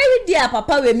the very day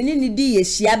papa we mini ni di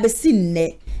yehia besi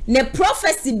nne ne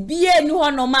prophecy bia ni ho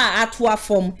no ma atoa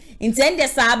fom intende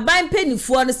sa aban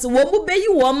penifo no se wo mu beyi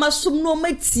wo masom no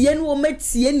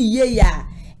matie ni ye ya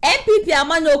NPP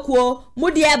amanyokuo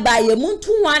mudi eba ye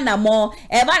muntu wana mo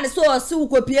eba ne so osi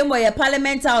ukopie mo ye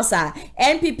parliament house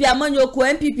NPP amanyokuo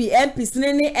MPP MPs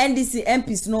ne NDC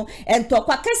MPs no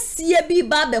entokwa kasie bi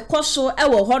ba be koso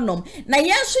ewo honom na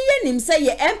yenso yenim se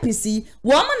ye MPC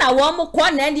wo mo na wo mo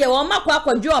kwa na de wo makwa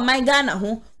akwadwo oman Ghana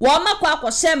ho wo makwa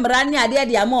akoshemra ne ade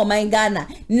de ama oman Ghana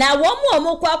na wo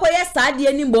mo kwa akoye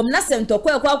saade ni mbom na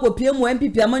sentokwa kwa akopie mo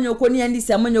MPP amanyokuo ni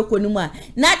NDC amanyokuo ni mu a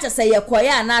na chese ye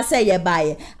koya na se ye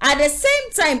baye. At the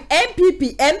same time,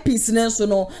 NPP MPs nenso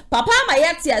no papa ma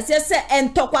yati asese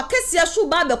entokwa kesia so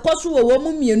ba be koso wo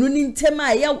mu mienu ni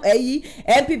ntema ya ayi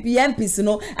NPP MPs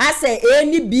no ase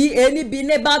eni bi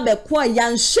ne ba be ko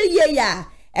ya nhye ya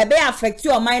ebe affect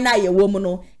your mind na ye wo mu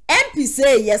no MPs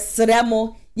ye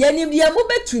sremo ye ni bia mu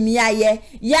betumi aye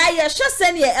ya ye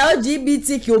hwese ne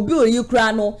LGBTQ bill yi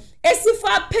kra no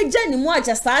esifa peja ni mu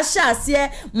acha sa hye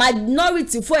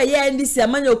minority for ye ndisi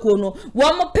amanyoko no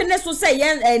wo mo pene so se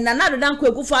ye nanado dan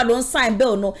kwakufa don sign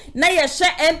bill no na ye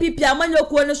hye NPP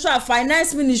amanyoko no so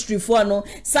finance ministry for no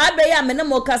sa be ya mene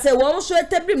mo ka se wo mo so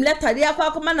etebrim letter ya kwa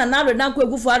akoma nanado dan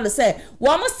kwakufa do se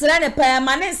wo mo sra ne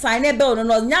permanent sign bill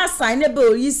no nya sign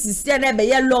bill yi sisi na be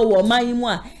ye law wo man mu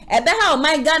a ebe ha o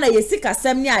man Ghana ye sika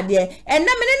sem ni ade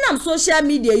enna mene nam social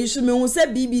media yi so me hu se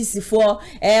BBC for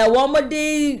wo mo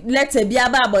de letter bi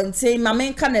aba abonte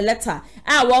mamen ka ne letter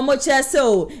wo mo chese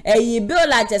o yi bill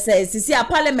la chese sisi a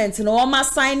parliament no wo ma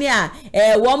sign a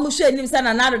wo mo hwe nim se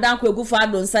na nado dan kwagufa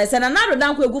do nsa se na nado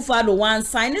dan kwagufa do wan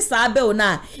sign sa bill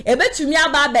na ebetumi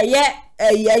aba be ye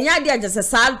yanya dia jese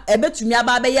sa ebetumi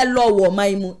aba be ye law wo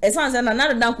man mu esan se na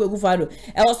nado dan kwagufa do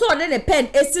so de ne pen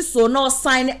esi so no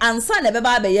sign ansa na be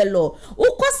ba be ye law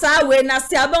ukosa we na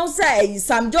se abon se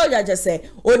Sam George jese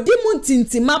odi mu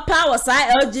ntintima power sa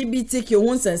LGBTQ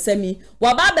hun sensemi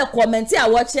wa ba be comment a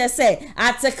wo che se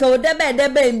article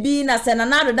debe mbi na se na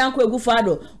nado dan kwagufa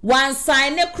do one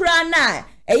sign ne kra na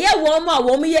eye wo mo a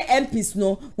wo mo ye MPs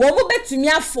no wo mo betumi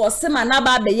aforce ma na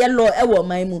ba be ye law e wo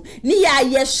man mu ni ya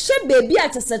ye hye baby a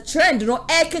chese trend no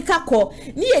ekekako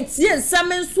ni etie nsam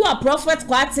nso a prophet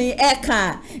kwaten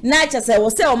eka na chese wo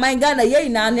se o man Ghana ye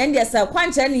ina na ndie se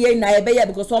kwanche ne ye ina ye be ye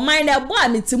because o man na bo a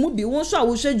metimu bi wo so a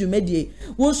wo hwe dwumadie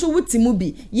wo so wutimu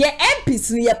bi ye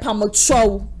MPs ni ye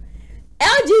pamochow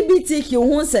LGBTQ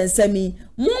hun sensami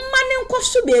mumma ne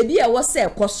nkwoso baby e wo se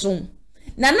ekoso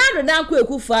na nado dan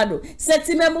kwakufa do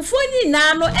setimemufo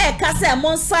nyina no ka se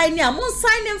mon sign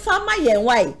mfa ma yen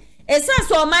wai esa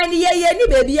so man ni ye ni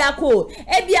baby akọ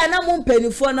bia na mo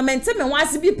mpanifo no mente me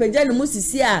wase bi pagya no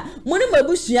musisi a mo ni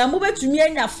mabusua mo betumi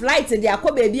anya flight de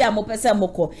akọ baby a mo pese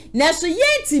mokọ na so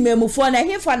yentimemufo na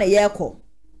hefa na ye kọ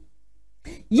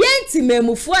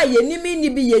yentimemufo a yenimi ni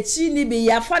bi yechi ni bi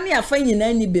yafa ne afa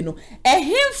nyina ni bi no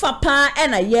ehemfa pa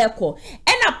na ye kọ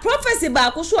na prophecy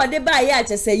ba ko so ode ba ye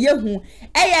achese yehu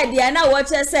eye de na wo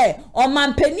chese o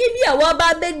mampani bi a wo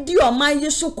ba be di o man yi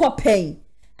so kopen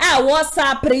a wo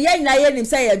sa pre ye na ye nim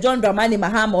se ye John Dramani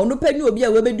Mahama onu pani obi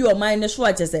a we be di o man ne so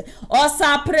achese o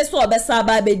sa pre so obe sa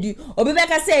ba be di obi be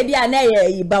ka se bi a na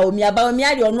ye Bawumia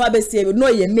de onu abesie no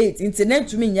ye mate internet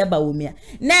to me nya Bawumia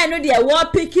na no de wo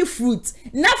pick fruit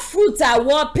na fruit a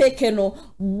wo pick no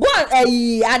bo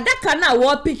adaka na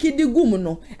wo pick di gum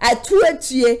no atu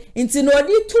atie nti no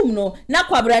di tum no na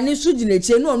kwabra ni su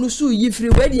gineche no onu su yi free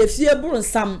we de efie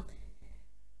burunsam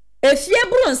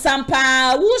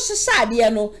pa wo hyehyade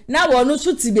no na wonu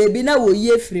so ti bebi na wo yi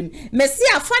efrim mesi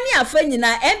afani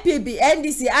afanyina NPP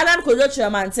NDC Alan Kojo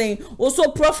Chairman wo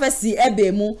so prophecy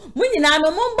ebe mu nyina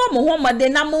no mombo mo homode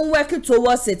na mo work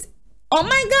towards it. Oh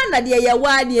my God, na ye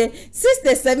wade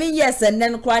 67 years and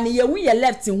then kwa ni ye hu ye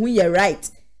left hu ye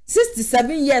right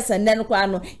 67 years and then kwa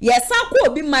no yes akwa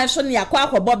obi mansion ya kwa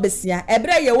akwa besia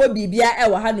ebre ye wo bibia e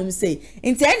wo hanum sei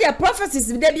nti end prophecies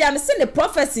de bia me se the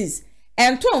prophecies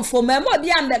and ton for me mo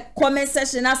bia me comment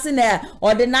section ase na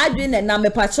or the na adwin na me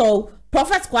pacho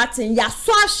prophet kwaten ya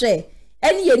so ahwe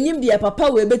eni ye nim de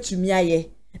papa we betumi aye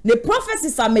the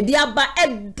prophecies are media ba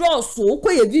edoso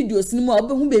ukoye videos ni mo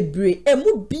obehu bebre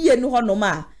emu bie ni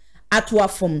honoma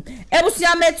atoafom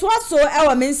ebusia metoaso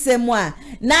ewa mensemu a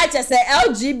na chese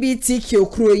LGBTQ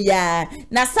kro ya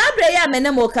na sabre ya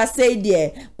menemo kase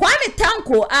die kwani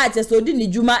tanko a chese odi ni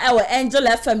juma ewa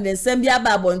Angel FM ne nsem bia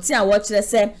ba bonti a wo kire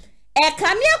se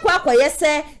kamia kwa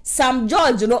yese Sam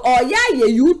George no o ya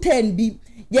ye U10 bi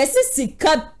yesi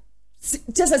sika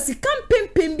just a sikam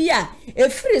pimpim bia e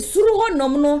free suru ho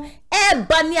nom no e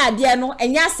ba ni ade no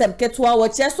enya asem ketwa wo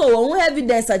che so wo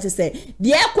evidence a che say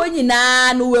de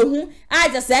ekonyina no wehu a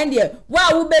je say de wa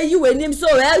wo be yi wenim so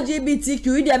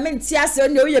LGBTQ de menti ase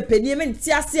ne wo ye peni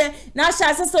menti ase na sha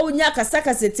ase so wonya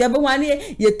kasaka setie be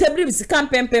hwane ye tabri sikam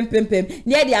pimpim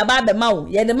ne de aba be ma wo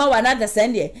ye de ma wa na de say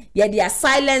de ye de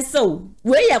silence so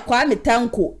we ye kwa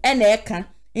metanko e na eka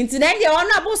inti na de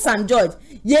honorable Sam George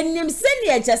yenim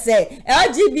sene eche se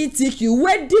LGBTQ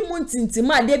wedi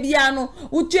muntintima de bia no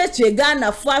utuetue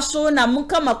Ghana faso na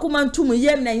munka makoma ntum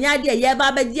yem na nya de ye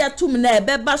ba bedi atum na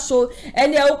ebeba so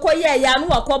ene ukoye ya no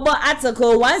wakobo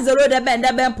article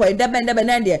 10.7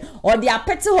 na de o de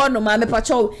apete ho no ma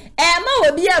mepacho ma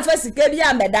obi afa sika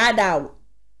bia medada wo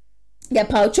ye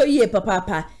paucho ye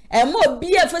papa ma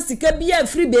obi afa sika bia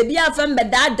free baby afa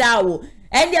medada wo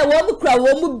ene wo mu kra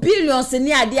wo mu billions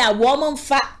ni ade a wo mu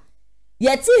mfa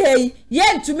yeti hey ye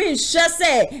ntumi nhwe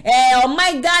se oh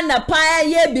my God na pa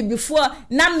ye bibifo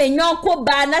na menyonko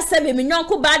ba na se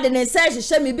menyonko ba de ne se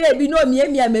hwehwe me bebi no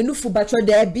miamia manufu batwo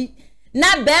da bi na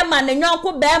be ma ne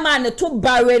nyonko be ma ne to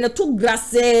bare ne to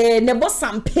grase ne bo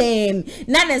sampem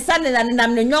na ne nsa ne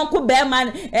nam ne nyonko be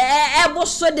ma bo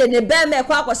so de ne be ma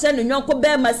kwa akwose ne nyonko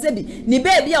be ma sebi ni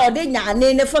bebi a ode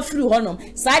nyaane ne fa firi honom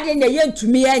sa de ne ye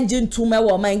ntumi anje ntuma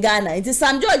wo man Ghana nti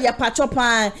Sam George ya pacho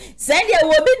pan se de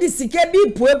wo bi disike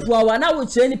bi puapua wa na wo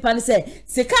kire ni pan se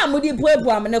sika amudi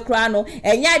puapua me ne kra no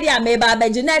enya de ameba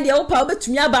abeje na de wo pa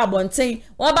obetumi aba abonten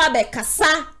wo ba be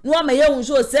kasa no ma ye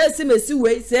hunso se mesi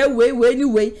we se we ni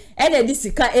we ene di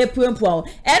sika epuempuan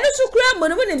eno sukura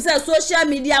monum nim se social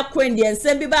media kwendie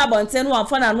nsem bi ba bonten no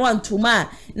amfa na no antuma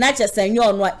na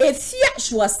chesenyo no efia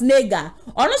Schwarzenegger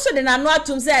ono so de na no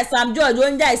atum se Sam George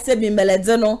onja isebi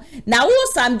melede no na wo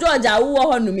Sam George awo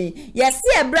honumi yesi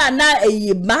ebra na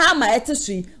eyi mahama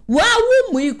etesui wa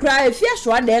wu mu ikra efia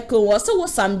Schwarzenegger wo so wo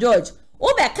Sam George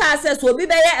Obeka access obi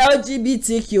be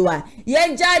LGBTQ a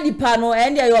ye jadi pano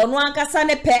ende yo no ankasa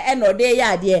ne pe enode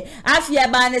ya de afia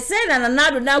ba ne se na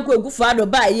nado na ko egufu ado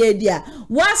ba ye dia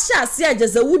wa sha se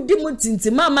ageze wudi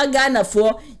mutintima magana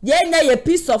fo ye nya ye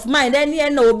peace of mind ene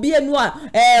na obi enu a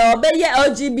obeye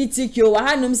LGBTQ wa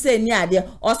hanum se ni ade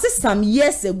o se some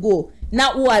years ago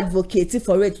na who advocate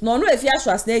for it no efia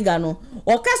Schwarzenegger no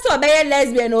o kaso obeye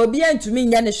lesbian obi antumi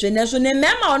nya ne hwene so ne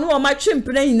mema ono o ma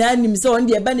twempena nyina nim se on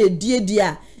de ba na die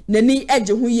a nani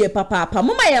eje hu ye papa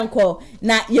mama yenko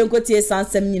na yenkotie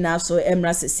sansem nyina so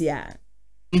emra sesia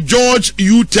George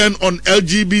U10 on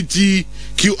LGBTQI+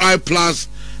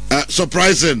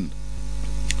 surprising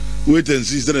wait and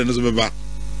see that no so beba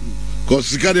cause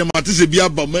sika de matise bia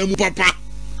ba mamu papa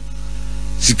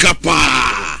sika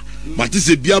pa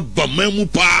matise bia ba mamu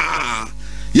pa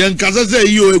yen kaza say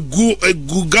you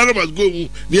egu Ghana must go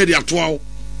near the atoa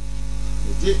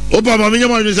opa ma menya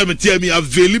ma say me tell me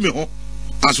avail me ho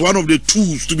as one of the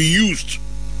tools to be used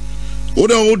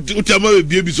oda o tama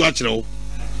be bi so a kire ho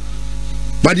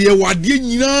but ye wade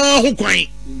nyina ho kwan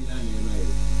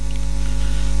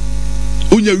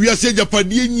unya wi ase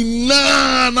japade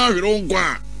nyina na hwere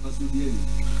nkwa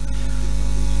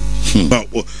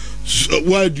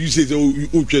why do you say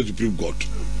you try to Supreme Court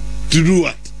to do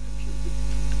what?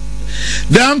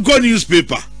 The Anchor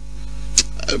newspaper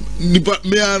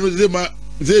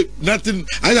say nothing.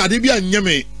 I dey be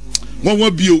anyame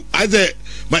one bio. I say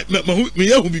me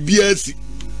ya hu bibia si.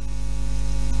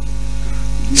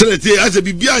 So they say I say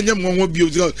bibia anyam one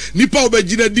bio. Nipa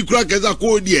obegina di kura keza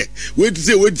ko die. Wait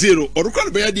say no.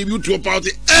 Orukwa be ya dey bi to about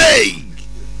it. Hey!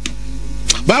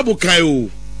 Bible kai o.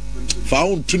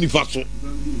 Found to nifaso.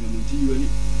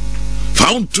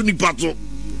 Found to nifaso.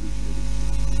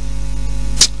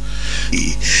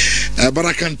 But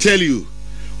I can tell you,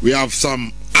 we have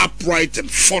some upright and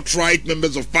forthright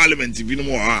members of parliament. If you know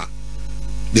more,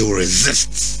 they will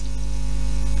resist.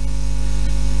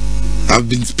 I've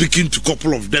been speaking to a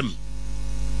couple of them.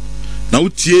 Now,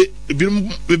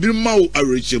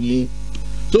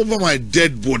 over my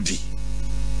dead body.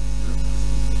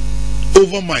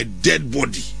 Over my dead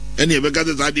body. Any of the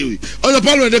idea. Oh, the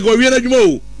parliament, they go, we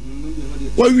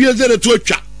are there to a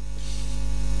chat.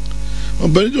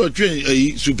 But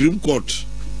you Supreme Court.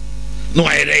 No,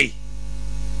 I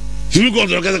Supreme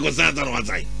Court is going to go on one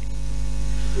side.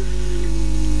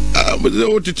 But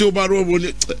what to tell about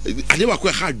I never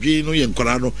quite had Jane and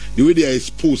Corano the way they are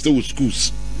exposed to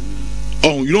schools.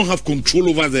 Oh, you don't have control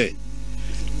over there.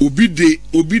 Obi the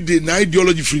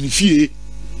ideology from fear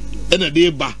and a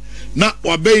day ba. Now,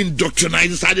 we're being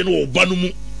indoctrinized. I don't know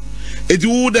Banumu. It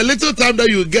will the little time that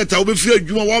you get, I'll be fear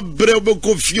you want brave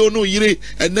confiono yere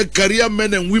and the career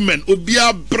men and women will be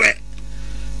a bre.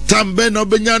 Tamben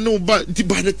obenyano, but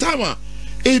by the time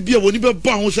Ebia woni be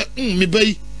ba ho say me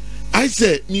bay I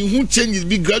say me hu changes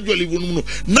be gradually wonu no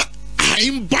na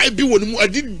I'm by be wonu mu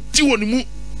adi di wonu mu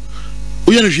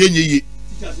oya na hwe nyeye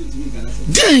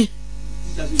den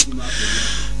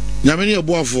nyameni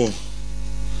eboafo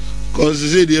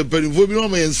cause say the penifo bi no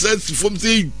ma insert from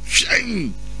say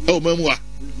shine oh memwa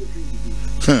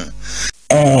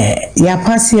ya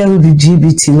pass here with the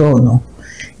GBT law no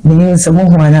me say mo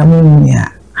ho na mo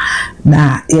ya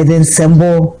na ye den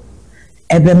sembo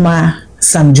ebema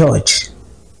Sam George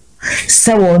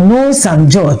say no Sam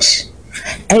George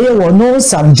no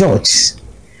Sam George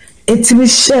etimi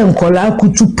share nkola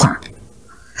kutupa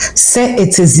say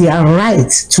it is their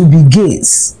right to be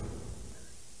gays.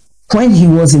 When he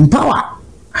was in power,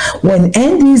 when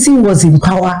NDC was in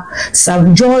power,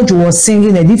 Sam George was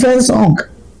singing a different song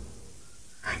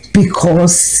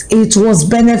because it was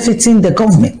benefiting the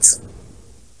government.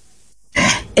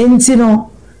 And you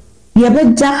know,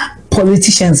 better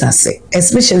politicians are say,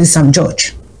 especially Sam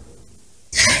George.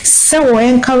 So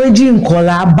we're encouraging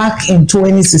Kola back in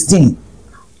 2016.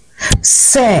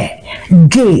 Say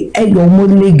gay and your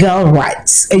legal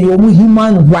rights and your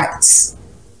human rights.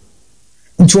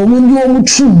 True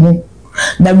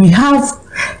that we have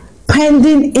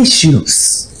pending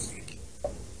issues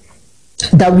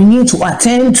that we need to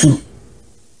attend to.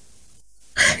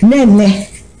 Nene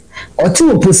or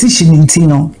to opposition in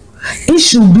Tino. It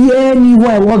should be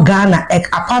anywhere where Ghana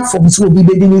apart from so be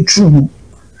the true.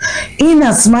 In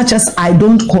as much as I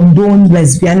don't condone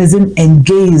lesbianism and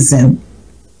gayism,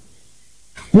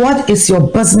 what is your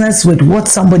business with what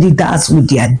somebody does with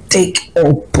their dick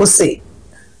or pussy?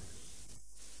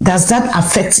 Does that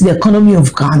affect the economy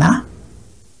of Ghana?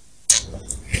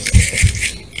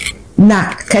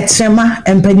 Na Kachema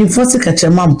and Pennyforce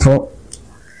Kachema Pro.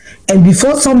 And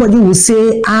before somebody will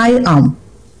say, I am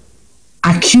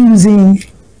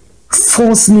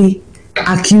falsely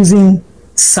accusing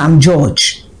Sam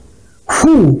George,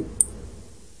 who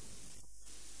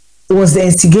was the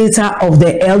instigator of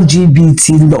the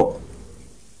LGBT law.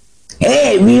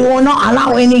 Hey, we will not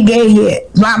allow any gay here.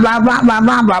 Blah, blah, blah, blah,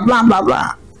 blah, blah, blah, blah,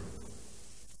 blah.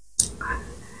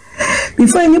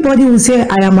 Before anybody will say,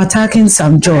 I am attacking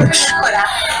Sam George,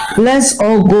 let's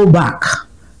all go back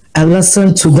and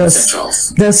listen to this hypocrite.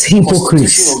 The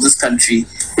Constitution of this country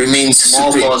remains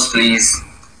supreme. Please.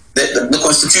 The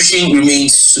Constitution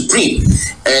remains supreme,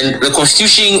 and the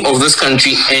Constitution of this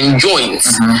country enjoins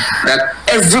that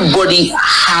everybody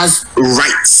has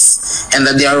rights and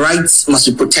that their rights must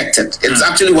be protected. It's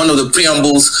actually one of the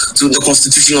preambles to the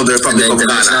Constitution of the Republic of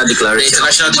Ghana, the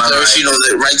International Declaration of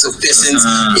the Rights of Persons,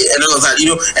 and all of that.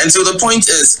 And so the point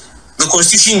is, the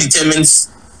Constitution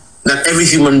determines that every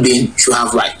human being should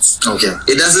have rights. Okay.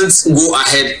 It doesn't go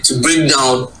ahead to break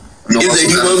down if the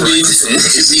human being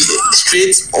should be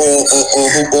straight or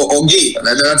gay.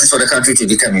 That is for the country to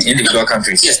determine, individual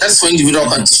countries. Yes, that is for individual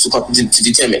countries to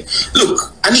determine.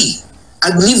 Look, Ali,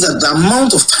 I believe that the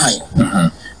amount of time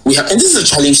we have, and this is a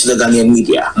challenge to the Ghanaian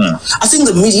media. I think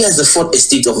the media is the fourth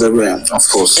estate of the realm, of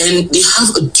course, and they have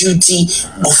a duty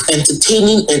of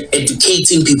entertaining and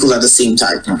educating people at the same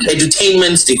time.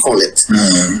 Edutainment, they call it.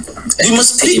 We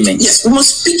must speak, yes, we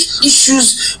must speak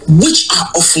issues which are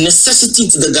of necessity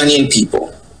to the Ghanaian people.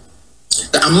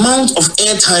 The amount of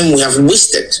airtime we have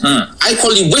wasted, I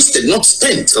call it wasted, not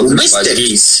spent. Wasted.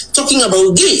 Talking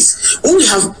about gays, when we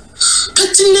have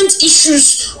pertinent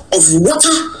issues of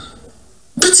water,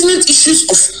 pertinent issues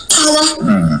of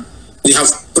power. We have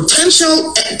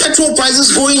potential petrol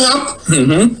prices going up.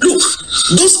 Look,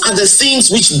 those are the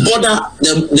things which bother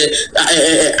the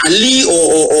Ali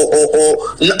or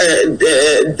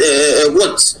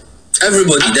what?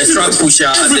 Everybody, the strong pusher,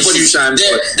 everybody,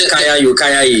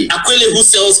 the Akwele who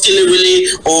sells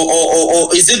Kilewele,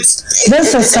 or is it?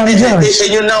 This is Sam George.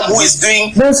 Who is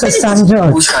doing? This is Sam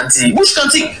George. Bush Kanti.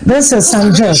 This is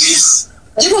Sam George.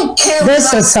 They don't care.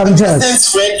 This is Sam George.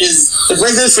 The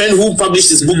president's friend who published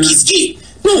his book is gay.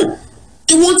 No.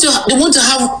 They want to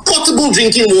have potable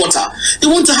drinking water. They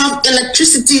want to have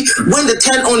electricity when they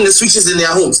turn on the switches in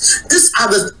their homes. These are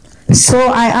the. So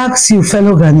I ask you,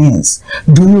 fellow Ghanaians,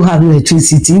 do you have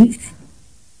electricity?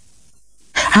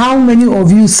 How many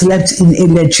of you slept in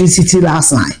electricity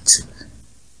last night?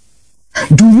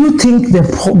 Do you think the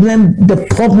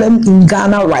problem in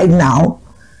Ghana right now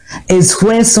is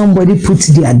where somebody puts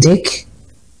their dick?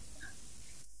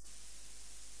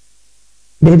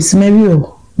 Babes, maybe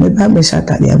do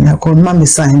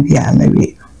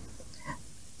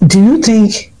you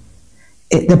think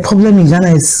the problem in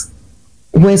Ghana is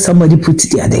where somebody puts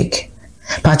their dick?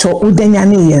 But your problem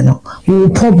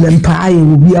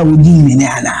will be our demon.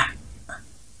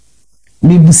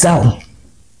 Maybe so.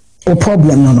 Or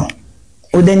problem no.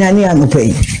 Odanyani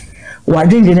anope.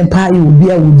 Wadin the pie will be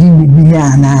a would be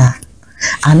ana.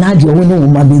 Anadi ono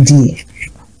mabedi.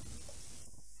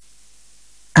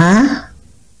 Ah?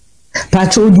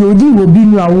 Patrol Odi will be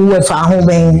no for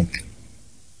home.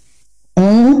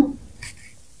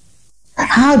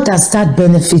 How does that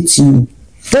benefit you?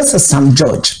 This is some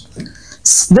judge.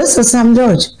 This is some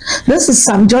judge. This is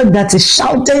some judge that is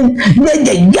shouting,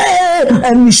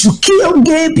 and we should kill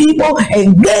gay people,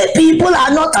 and gay people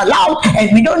are not allowed,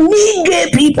 and we don't need gay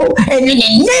people.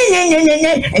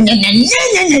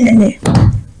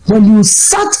 When you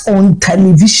sat on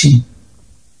television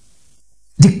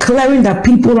declaring that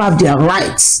people have their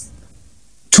rights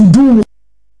to do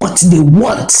what they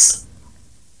want,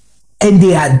 and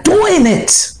they are doing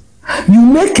it, you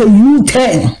make a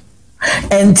U-turn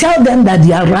and tell them that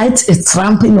their rights is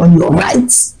trampling on your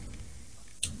rights.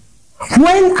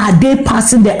 When are they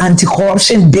passing the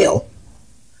anti-corruption bill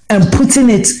and putting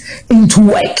it into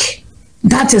work?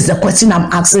 That is the question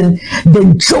I'm asking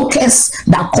the jokers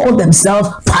that call themselves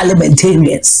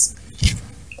parliamentarians.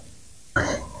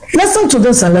 Listen to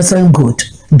this and listen good.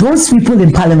 Those people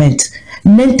in parliament,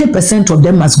 90% of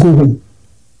them must go home.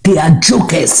 They are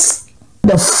jokers.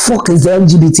 The fuck is the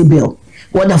LGBT bill?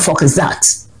 What the fuck is that?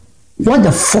 What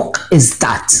the fuck is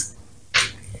that?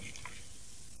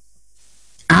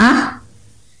 Huh?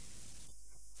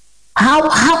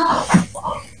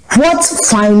 What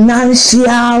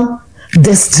financial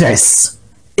distress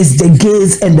is the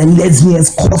gays and the lesbians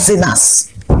causing us?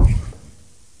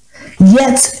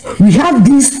 Yet we have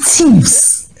these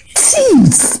thieves.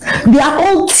 Thieves. They are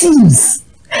all thieves.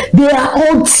 They are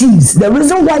all thieves. The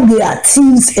reason why they are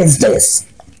thieves is this.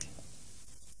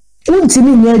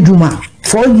 Untimi Neduma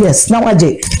 4 years now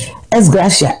as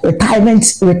Gracia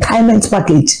retirement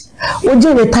package.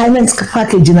 Oje retirement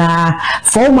package na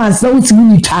 4 months now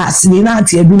untimi task ni na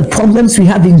ati edu problems we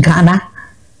have in Ghana.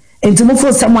 Enti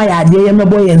for somewhere ya dey me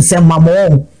boy and say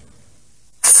mama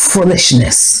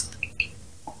foolishness.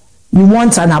 You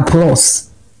want an applause.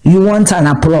 You want an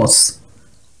applause.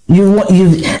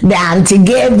 The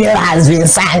anti-gay bill has been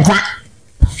signed,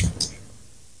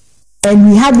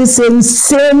 and we have the same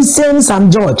Sam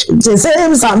George, the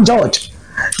same Sam George,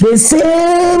 the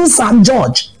same Sam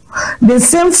George, the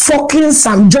same fucking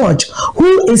Sam George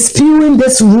who is spewing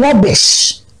this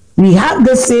rubbish. We have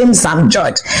the same Sam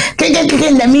George.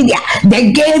 In the media,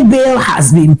 the gay bill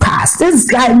has been passed. This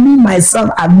guy, me myself,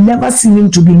 I've never seen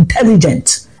him to be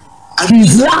intelligent.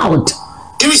 He's loud.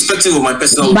 Irrespective of my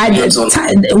personal opinions on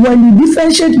when you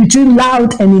differentiate between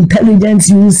loud and intelligence,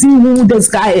 you will see who this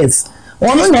guy is.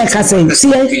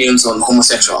 Opinions on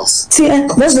homosexuals.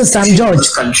 This is Sam George,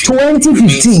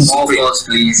 2015.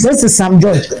 This is Sam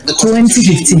George,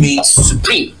 2015. Remains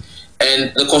supreme,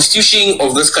 and the constitution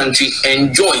of this country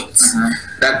enjoins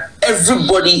that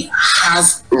everybody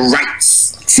has rights.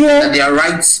 That their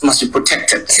rights must be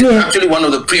protected. Actually, one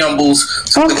of the preambles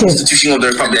of the Constitution of the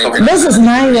Republic of This is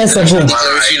 9 years ago.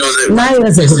 9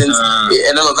 years ago.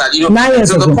 And all of that.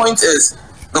 So the point is,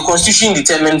 the Constitution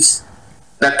determines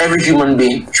that every human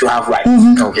being should have rights.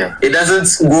 It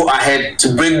doesn't go ahead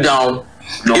to break down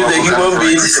if the human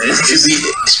being should be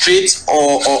straight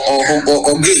or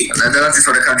gay. And that is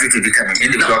for the country to become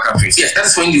individual countries. Yes, that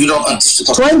is for individual countries to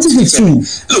talk. 2015.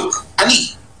 Look,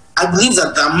 Ali, I believe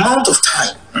that the amount of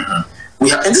time we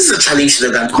have, and this is a challenge to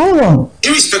the Ghana. Hold on.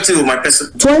 Irrespective of my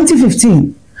person.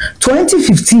 2015,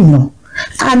 no.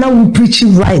 I know we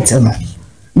preaching right,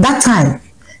 That time,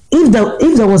 if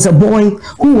there was a boy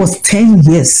who was 10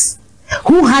 years,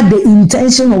 who had the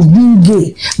intention of being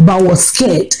gay but was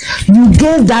scared, you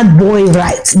gave that boy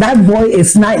rights. That boy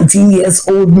is 19 years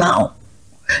old now,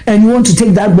 and you want to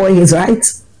take that boy his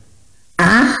rights?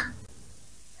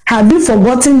 Have you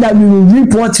forgotten that we will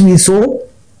reap what we sow?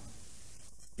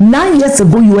 9 years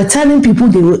ago, you were telling people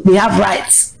they have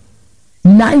rights.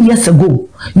 9 years ago,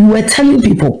 you were telling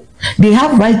people they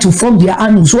have right to form their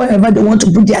animals wherever they want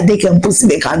to put their dick and pussy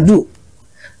they can do.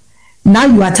 Now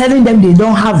you are telling them they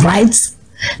don't have rights.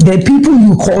 The people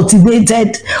you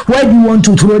cultivated, where do you want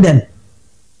to throw them?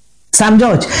 Sam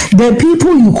George, the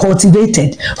people you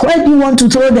cultivated, where do you want to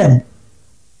throw them?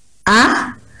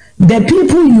 The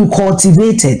people you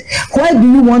cultivated, where do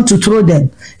you want to throw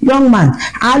them? Young man,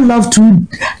 I love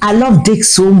dick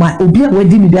so much. I'm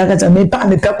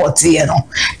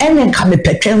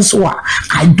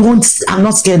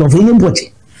not scared of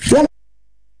anybody.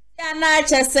 Na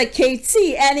chese KT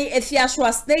any if ya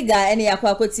Schwarzenegger any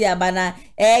akwakoti abana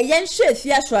yen hwe if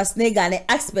ya Schwarzenegger ne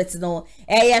expert no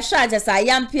ya sha just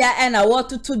ayampia and a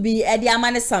what to be e de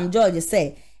amane Sam George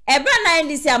say ebra na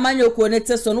ndisi amanyoko ne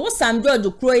teso no Sam George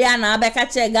kro ya na abeka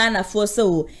che Ghana for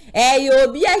so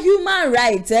obi a human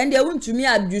right and they want to me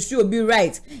abuse obi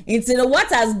right into what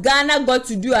has Ghana got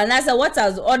to do and I say what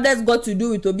has others got to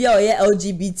do with obi or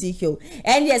LGBTQ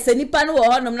and yes nipa no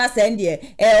ho nom na say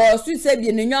ndie osu se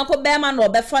bi ne nyonko be ma na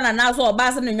obefa na na so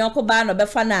oba se ne nyonko ba na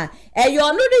obefa na you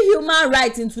no the human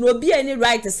right into obi any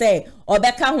right to say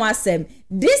obeka ho asem.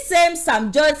 This same Sam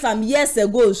George some years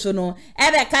ago so no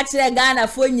ebe ka kire Ghana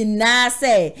fo nyina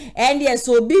say and yes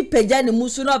obi peja ne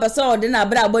musu no obeso ode na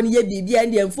bra abo ne ye bibia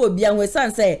and emfo obi an we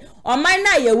san say oman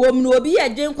na ye wom no obi ye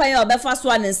dwen kwan ye obefa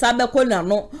so ne nsa beko na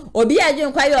no obi ye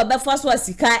dwen kwan ye obefa so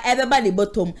sika ebe ba ne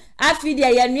botom afide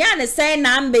ye nua ne sen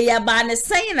na mbe ye ba ne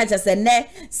sen na chese ne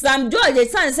Sam George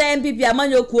san say NPP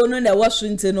amanyokuo no na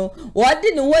Washington no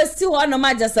wodi ne wasi ho no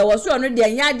ma jese wo so no de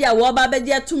nya de wo ba be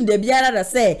je tum de biara da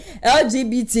say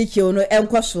LGBTQ no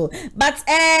enkoso but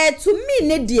to me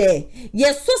ne de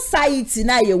ye society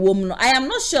na ye wom no I am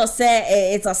not sure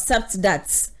say it accept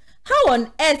that. How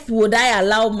on earth would I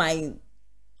allow my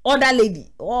other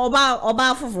lady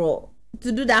oba foforo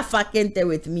to do that fucking thing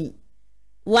with me?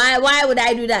 Why would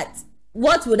I do that?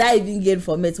 What would I even gain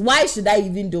from it? Why should I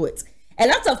even do it? A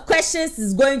lot of questions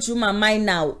is going through my mind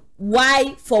now.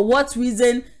 Why? For what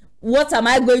reason? What am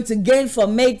I going to gain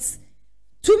from it?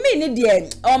 To me,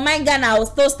 my Ghana, I will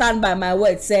still stand by my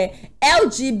word. Say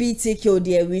LGBTQ,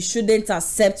 dear, we shouldn't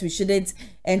accept, we shouldn't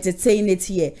entertain it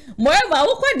here. Moreover,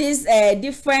 look at this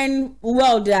different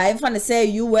world. I'm trying to say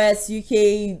US,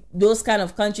 UK, those kind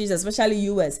of countries, especially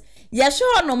US. Yeah,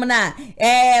 sure, no mana.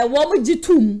 What would you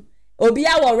do? Obi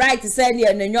our right to say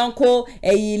ne nyonko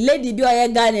lady bi oye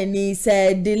Ghana ni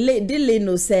say Dylan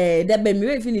no say that be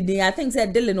me fini I think say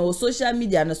Dylan no social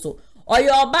media no so or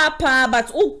your pa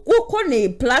but who ne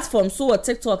platform so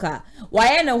TikToker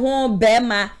why ne ho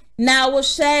bema na wo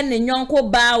share ne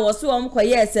nyonko ba wo so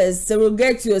yes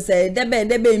surrogate you say debe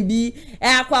bi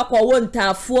akwa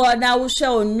wontafo na wo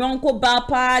share nyonko ba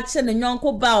pa che ne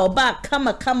nyonko ba oba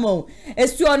kama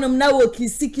esu onum na wo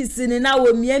kisikisi ne na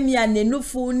wo miamia ne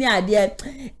nufu ni ade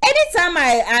anytime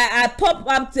I pop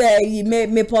up to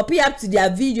me pop up to their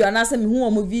video and ask me who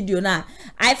am video na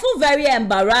I feel very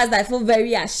embarrassed. I feel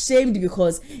very ashamed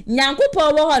because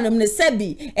nyankopon wo honum ne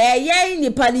sebi ye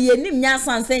nipa ne yenim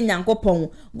nyansan se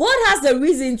nyankopon God has a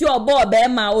reason to obo be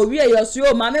ma owie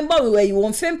yosuo ma me bo we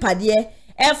won fempade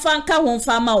e fanka hon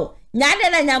fama o nyade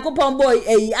na nyankopon boy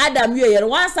Adam ye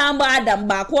wan san ba Adam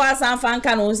ba ko asan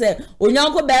fanka no se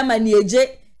onyanko be ma ne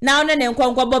eje now ne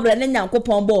nkonkwo bobra ne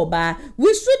nyankopon bo ba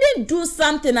we shouldn't do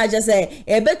something I just say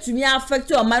e betumi affect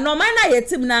your man no man na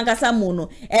yetim na nkasa mu no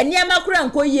eniema kura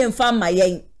nko yie mfa ma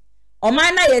yen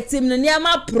oman na yetim no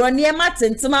niema pro niema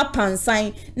tentema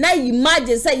pansan na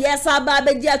imagine say yes aba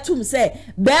be dia tum say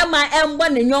be ma embo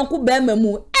ne nyonko be ma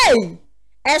mu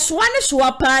eswane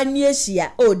shwa pa ni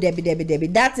ehia oh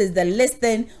debi that is the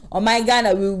listing oh my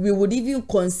God we would even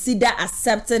consider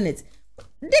accepting it.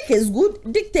 Dick is good.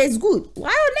 Dick tastes good.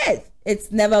 Why on earth?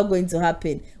 It's never going to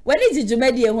happen. When it's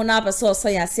Jumedi who now so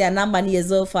ya see a number near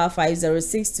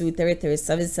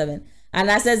 0550623377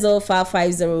 and I said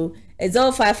 0550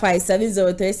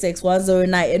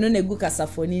 0557036109 and no good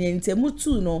casafoni and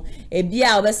temutu no a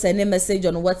bia will send a message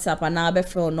on WhatsApp and I'll be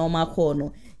for normal call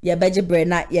no. Ya beje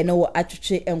brena ye know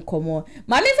atwetwe enkomo.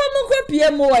 Mami fa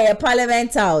PM or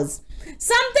Parliament House.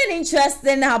 Something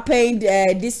interesting happened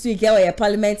this week at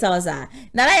Parliament House.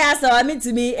 Now I asked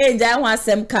to me enja ho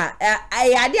asem ka.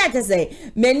 I ade say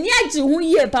meni agi hu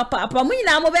ye papa mu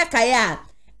nyina mo be kaya.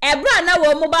 Ebra na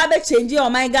wo mo ba be change o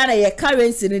my Ghana ye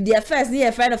currency no the first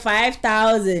year for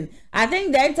 5,000. I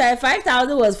think the entire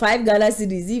 5,000 was 5 Ghana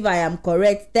cedis if I am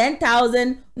correct.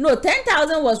 10,000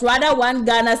 was rather 1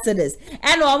 Ghana cedis.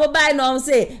 And one mobile no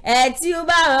say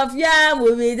tuba of yam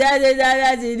will be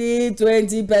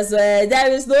 20%.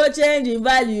 There is no change in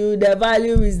value. The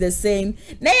value is the same.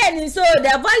 So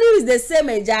the value is the same.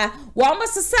 One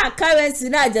must say currency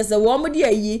na just a 1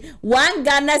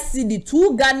 Ghana cedi,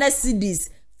 2 Ghana cedis.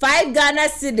 5 Ghana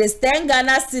cedis, 10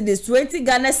 Ghana cedis, 20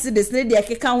 Ghana cedis, ne de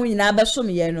keka ho nyina ba so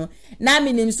me no. Na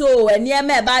minim so enia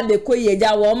me ba be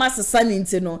koyeja wo ma sesa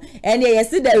nti no. And yes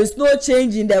there is no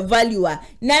change in the value.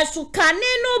 Na so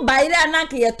kane no baira na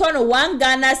ke ye turn 1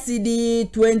 Ghana cedi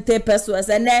 20 pesos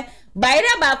and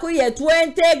baira ba ko ye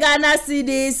 20 Ghana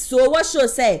cedis. So what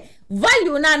should say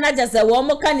value na just a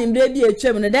woman can in baby a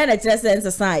trim no then a sense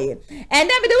aside. And then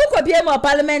the work of PM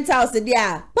Parliament House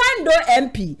there. Pando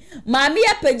MP. Mami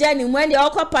a pejani when the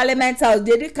Oko Parliament House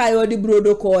did kayo di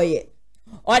brodo koye.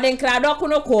 Or then kradoko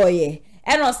no koye.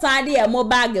 And or sadi a mo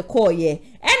bag koye.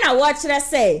 And I watch her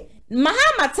say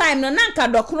Mahama time no nanka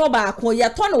dokno baako ye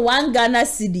to no 1 Ghana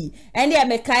cedi ene e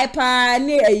mekai pa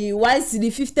ne 1 cedi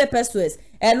 50 pesos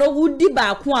eno wudi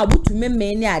baako abutumi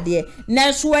me ne ade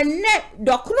na so ene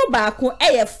dokno baako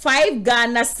eye 5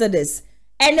 Ghana cedis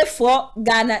ene 4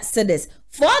 Ghana cedis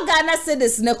 4 Ghana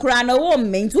cedis ne kura na wo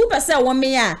me nti wo pese wo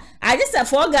me a ade se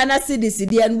 4 Ghana cedis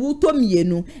de en wo to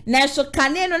mienu na so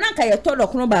kane no nanka ye to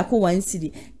dokno baako 1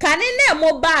 cedi kane na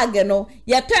mo bag no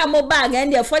ye to mo bag en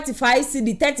de 45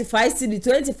 cedi 35 cedi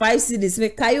 25 cedis me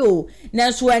kayo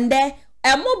na so ende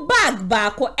mo bag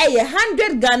baako eye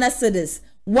 100 Ghana cedis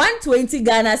 120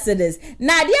 Ghana cedis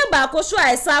na de baako so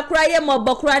a sakura ye mo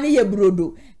bokura ne ye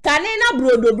brodo kanina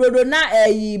brodo na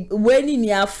weni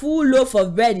ni a full loaf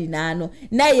of bread na no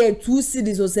na ye 2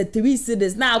 cedis or 3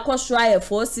 cedis na akoswa ye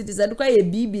 4 cedis adukwa ye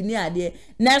bibi ni ade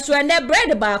na so ende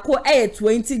bread baako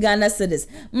 20 Ghana cedis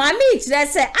mami kire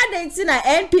se adenti na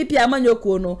NPP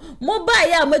amanyoko no mo ba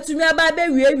ya matumi aba be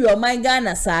wiwi o man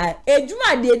Ghana sa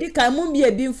ejuma de di kan mu bi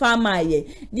ebi mfa maye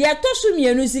de etosu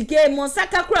mienu sike mo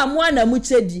saka kura mo na mu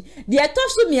chedi de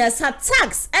etosu miesa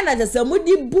tax ena de se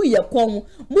mudi bu ye kon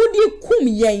mudi kum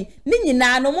ye ni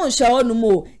nyina no mo hwa onu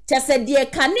mo chese de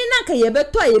kane na ka ye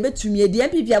beto ye betumi de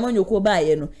NPP amanyoko ba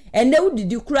ye no ende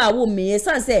udidi kura wo me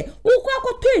san se wo kwa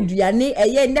akoto aduane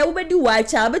eye ende wo bedi wa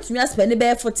cha betumi aspend be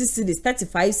 40 cedis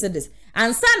 35 cedis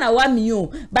ansa na wa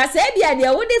miyo ba se bia de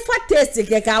wo de fa taste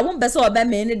keka wo mbese oba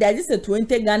me ne de just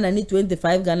 20 Ghana ni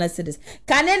 25 Ghana cedis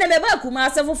kane na me ba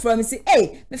Kumasi from si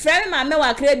me fra me ma me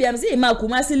wa kra bia me si ma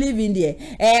Kumasi live in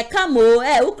there kamo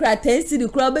ukra 10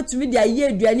 cedis kura betumi de aye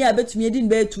aduane a betumi di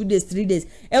be 2 days 3 days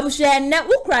e bu hwe na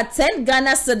ukra 10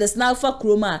 Ghana cedis na fa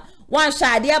kroma one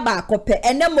shade ba kope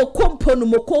ene mokompo no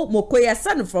moko ya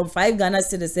san from 5 Ghana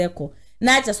cedis eko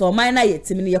na cha so man na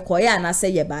yetimi ne yekoya na se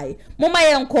ye bai moma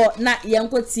yenko na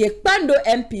yenko tie kpando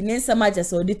MP ne nsama ja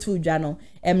so de tu dwa no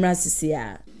emra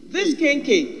sisia. This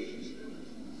Kente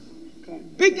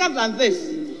bigger than this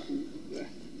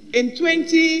in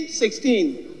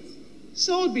 2016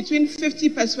 sold between 50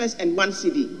 pesos and 1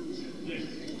 cedi.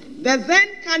 The then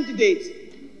candidate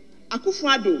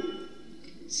Akufo-Addo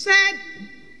said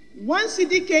 1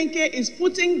 cedi Kente is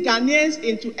putting Ghanaians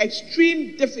into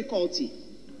extreme difficulty.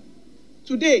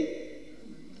 Today,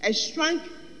 a shrink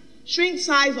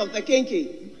size of the Kente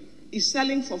is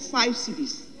selling for 5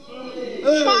 cedis.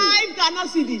 5 Ghana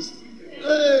cedis.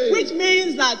 Which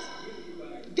means that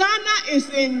Ghana is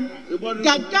in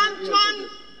gargantuan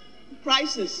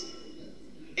crisis.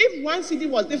 If 1 cedi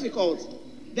was difficult,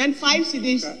 then 5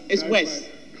 cedis is worse.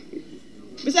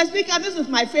 Mr. Speaker, this is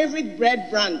my favorite bread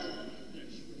brand.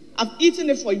 I've eaten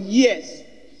it for years.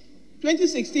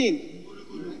 2016,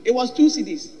 it was 2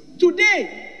 cedis. Today,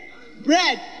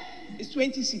 bread is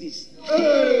 20 cedis.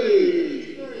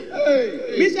 Hey.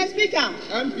 Mr. Speaker,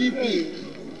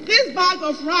 NPP. This bag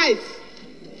of rice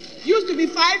used to be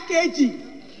 5 kg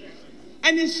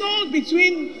and is sold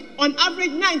between, on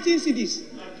average, 19 cedis.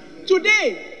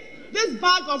 Today, this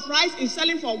bag of rice is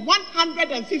selling for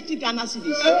 150 Ghana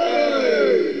cedis.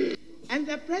 Hey. And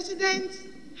the president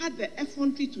had the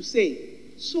effrontery to say,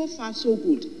 so far so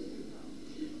good.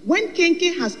 When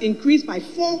Kente has increased by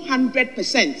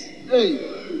 400%, hey.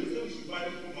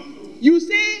 You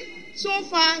say, so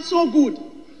far so good.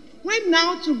 When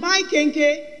now to buy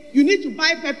Kente, you need to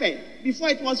buy pepper before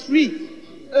it was free.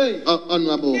 Hey.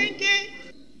 Honorable. Kente,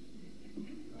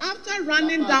 after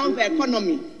running down the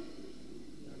economy,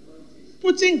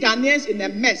 putting Ghanaians in a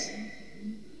mess,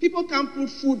 people can't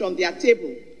put food on their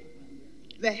table.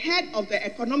 The head of the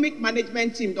economic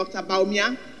management team, Dr.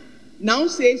 Bawumia, now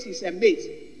says he's a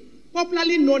mate,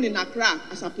 popularly known in Accra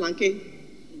as a planke,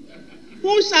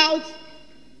 who shouts,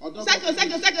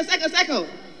 "Circle."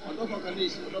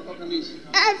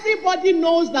 Everybody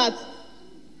knows that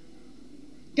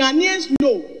Ghanaians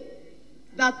know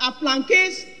that a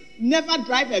plankes never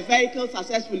drive a vehicle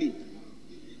successfully.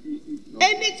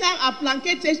 Anytime a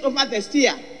planke takes over the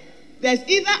steer, there's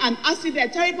either an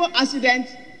accident, a terrible accident,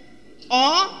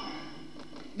 or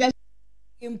the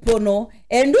impono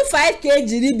and do 5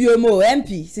 kg ni biomo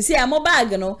MP sisi amo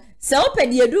bag no se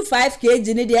opedi edu 5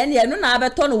 kg ni de no na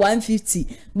abeto no 150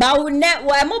 ba wo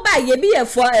mo bag ye bi ye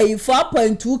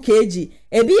 4.2 kg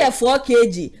e bi ye 4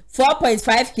 kg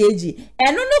 4.5 kg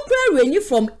eno no kra renyu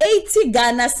from 80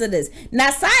 Ghana cedis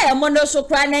na sa e mo no so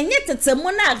kra na nyetete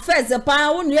mo na first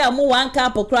pa wo nua mo 1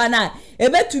 cup kra na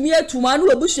ebetumi atuma no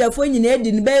obusuafo nyina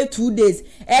edi ne be 2 days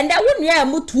and wo nua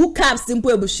mo 2 cups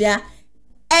simple obusia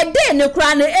ede ne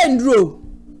kra na endro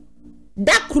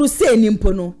da crusade ni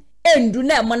mpo no endu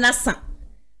na mo na sa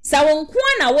wonko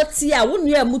na wote a wo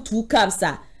nua mo 2 cups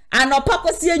a anopa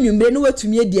kosi enwumbe no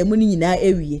watumi edi amu ni nyina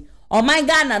ewie. Oh my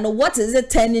Ghana, no, what is it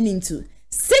turning into?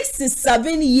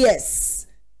 67 years.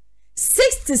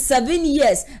 67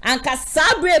 years and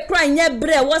kasabre kra nye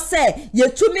bre wo se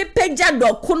yetumi pegya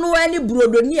dokono ani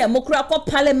brodoni e mokra ko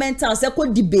parliament house ko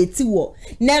debate wo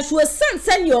na so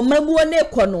sansen your mabuo na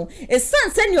ekono e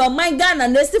sansen your man Ghana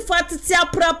na sifati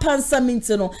apra pansamint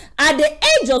no at the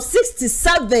age of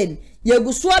 67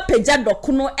 yeguso pegya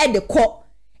dokono e de ko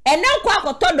ene kwa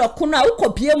akoto dokono a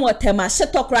ukopie mu otema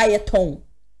hyetokra ye ton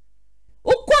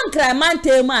ukonkra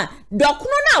mantema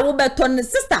dokono na wo beton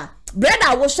sister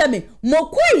brother wo hwe me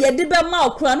moko yede be ma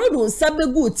okura no do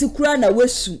nsabegu otikura na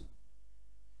wesu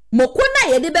moko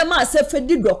na yede be ma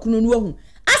asefedi dokono no hu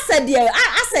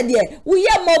asede wo ye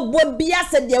mobo bi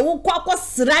asede wo kwakọ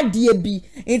srade bi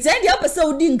ntende ye pese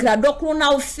wo di nkra dokono na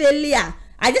wo failure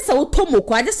agese wo to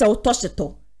moko agese wo to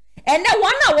hyeto ene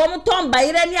wona wo mton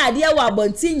bayire ni ade wo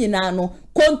abonti nyina no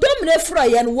kontomre fro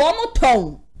ye no wo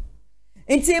mton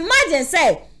nti imagine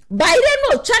say bayire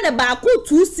no twane ba ko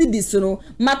 2 cedis no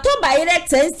mato bayire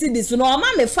 10 cedis no o ma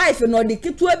me 5 no de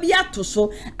ketua bi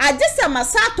atoso agese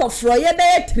masato fro ye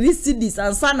be 3 cedis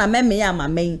ansa na meme ya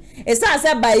mamen esa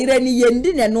se bayire ni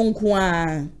yendi ne no nko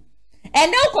a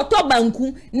ene ukoto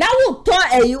banku na wo to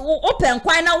open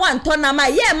kwan na wanto na ma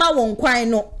ye ma won kwan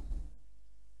no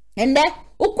ende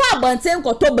ukwa abanten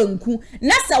koto banku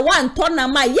na se wanto na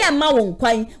ma ye ma won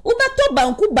kwan ubeto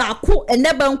banku baako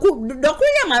ene banku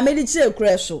dokunya ma medi chire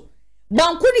kreso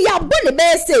banku ni ya bole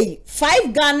be say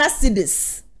 5 Ghana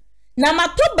cedis na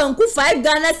mato banku 5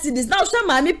 Ghana cedis na so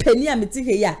ma me pani a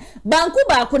metike ya banku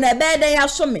baako na be den ya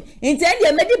so me ntende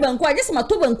e medi banku agese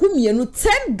mato banku mienu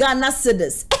 10 Ghana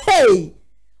cedis hey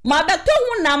ma beto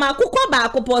hu na makoko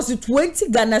baako posi 20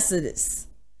 Ghana cedis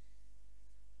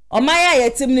Omaya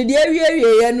yetim ni de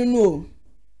awie ye no no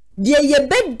de ye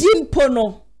bedim po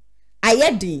no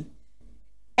ayedin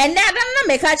ene adam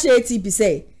na meka che TP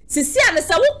say sisi ane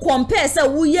sa wo compare sa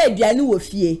wo ye aduane wo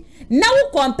fie na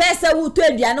wo compare sa wo to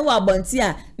aduane wo abonti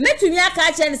a metumi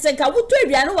aka che ne se ka wo to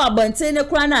aduane wo abonti ne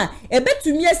kra na e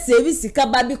betumi service ka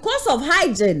ba because of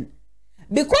hygiene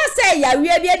because say ya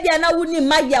wie bia na wo ni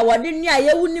magia wo de nua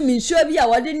ye wo ni minhwo bia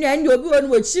wo de nua ndi obi wo no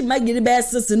wo chi magiri be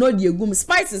sese no de egum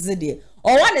spices de o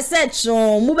wan search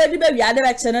mu be di be wi ade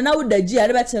be che na wo daji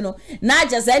ade be che no na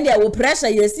aja se ndi wo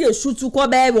pressure yesi e shoot ko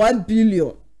be 1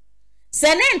 billion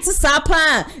senent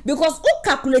sapa because o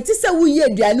calculate say wo ye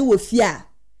aduane wo fia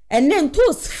and then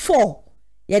toast 4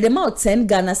 ye de ma 10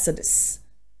 Ghana cedis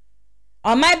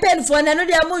o my pen for na no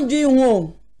de amonjui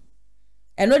ho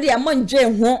eno de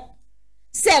amonjui ho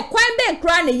se kwan be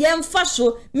kra ne ye mfa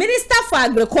so minister for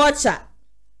agriculture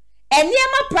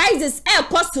eniema prices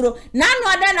kosoro na no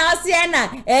ada na ose na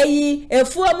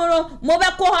efuomu no mo be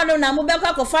ko hono na mo be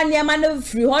kwa kofa niema na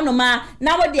free hono ma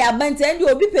na wo de abante ndi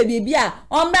obi pe bibia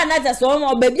ombra na tese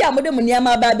o baby a mo de mo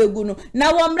niema ba begu no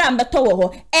na wo mbra mbeto wo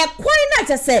ho kwan na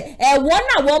tese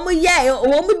wona wo mo ye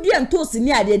wo mo dua ntosi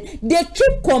ni ade they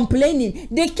keep complaining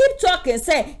they keep talking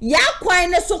say ya kwan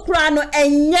ne so kra no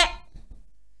enye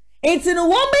enti no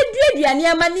wo medua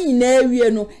niema ni nyina awie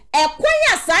no ekwan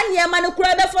ya sa niema no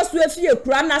kura be foso afie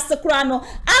kura na se kura no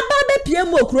aba be pie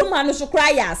mu okroma no so kura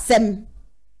ya asem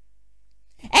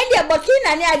endi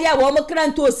abokina ni ade a wo mo kra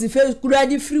nto osife kura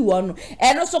di free wo no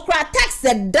eno so kura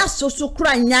tax da so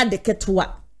kura nya de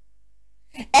ketwa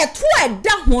eto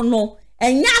eda ho no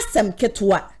enya asem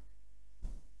ketwa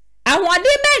ahode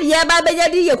be ye ba be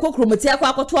yedi ye kokromoti akwa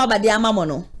akoto abade amamo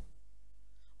no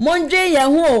monje ye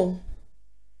ho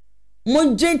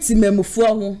monjenti memufu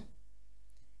ho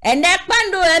ene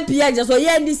kpando MP ajeso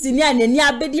ye NDC ni anani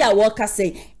abedi a wo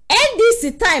kase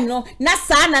NDC time no na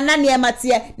saa na na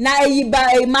niematie na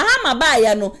eyiba mahama ba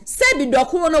ya no sebi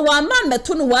dokuro no wa ma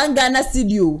meto no 1 Ghana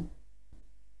cedi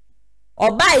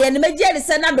oba ye ne megye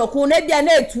se na dokuro na bia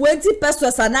na 20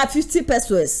 pesos na 50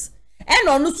 pesos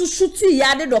eno no su shuti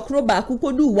ya de dokuro ba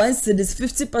kokodu 1 cedis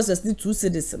 50 pesos ni 2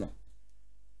 cedis no.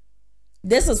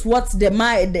 This is what the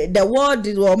word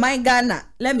or my Ghana.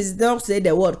 Let me not say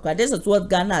the word, because this is what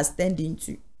Ghana is standing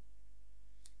to.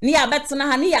 Ni abetna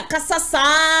hani ya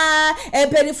kasasa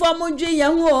periform nje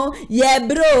yanwo yeah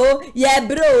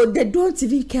bro they don't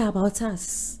even care about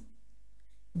us.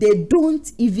 They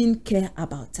don't even care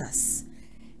about us.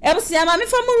 Ebsi ama me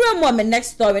famu room my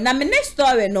next story. Na my next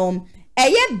story no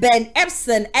Ben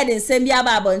Epson edin sembia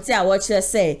ba bonti a watch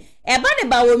say eba ne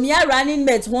Bawumia running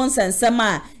mate once and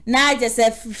sema na just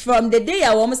from the day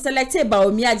I was selected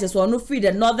Bawumia just want to free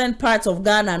the northern part of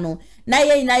Ghana no na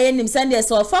ye nim send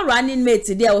so for running mate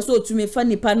there also to me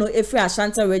funny pano every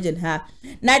Ashanti region ha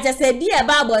na just say dear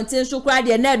babo until so cry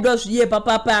there na do ye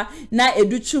papa na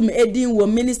educhum edin wo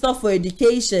minister for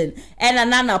education and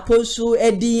anana postu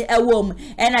edin ewom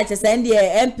and I just send the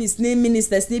MPs ni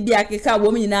ministers ni bi akeka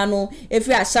wo nyina no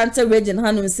every Ashanti region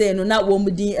hanum say no na wo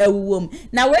mudin ewom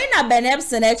na we na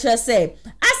benepsen extra say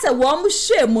as a wo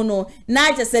mu no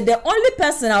na just say the only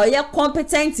person or ye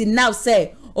competent enough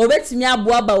say obetimi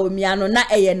aboa Bawumia no na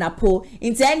eye napo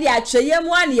intend ya tweye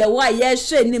mu an ye wo ye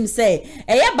hwe nim say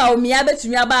eye Bawumia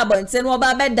betumi aba nten wo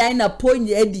ba bedan na po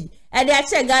edi e de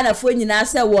ache Ghana fo nyina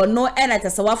say wo no e na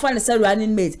tese wafa ne say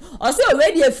running mate also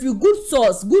already a few good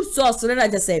source so na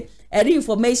just say any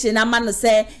information amano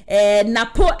say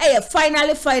napo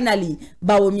finally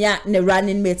Bawumia ne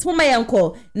running mate mama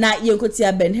yanko na yenko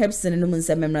tia Ben Hepson no mun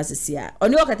se memra sesia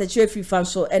oni wakata chwe free fan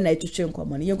so e na etutwe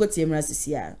nkomo ne yenko tia memra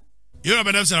sesia you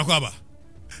Ben Hepson akwaba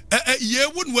ye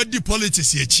won wadi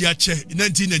politics ye chiache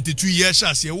 1992 years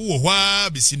as ye wo hwa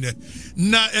bisine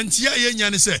na entia ye nya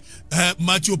ne se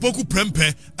Matthew Poku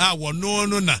prempe a wono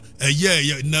no na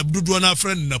ye na dudu na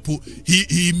friend na po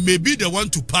he may be the one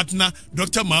to partner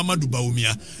Dr. Muhammadu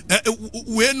Bawumia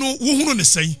we no wo hunu ne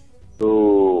sei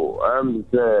so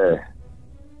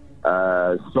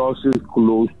sources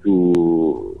close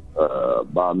to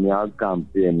Bawumia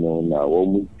campaign na wo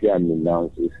mu tia me now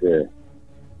say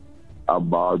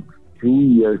about 2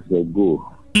 years ago.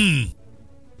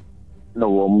 No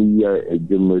 1 year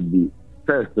ago,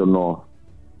 first no,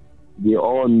 they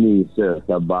all knew that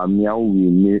Bawumia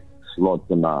will need slot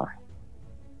now.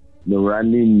 The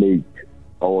running mate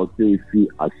or say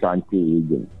Ashanti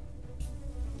region.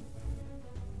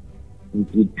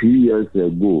 2 years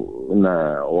ago,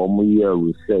 1 year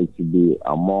research be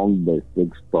among the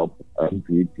 6 top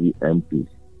NPP MPs.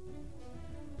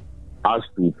 As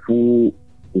to who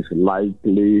is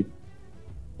likely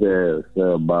the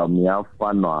Bawumia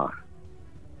Fana,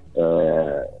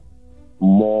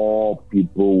 more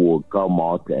people will come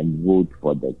out and vote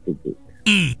for the ticket.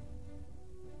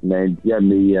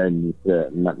 Nigeria is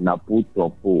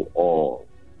Naputopo or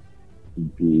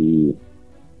the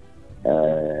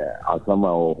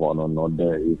Asama or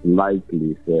another is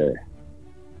likely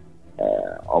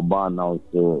Obama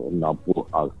also Napu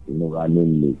as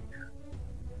running mate.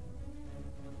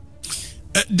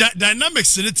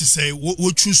 Dynamics in it to say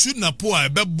what choose Napo a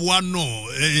beboa no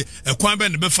a kwambe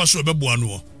ne befa so beboa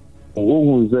no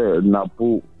who say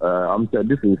Napo I'm saying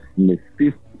this is my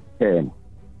 5th term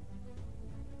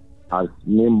as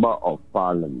member of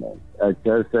parliament. I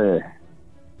just say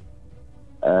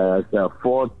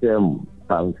 4 term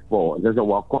times 4 there's a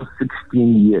work of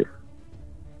 16 years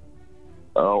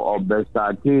of the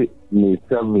started my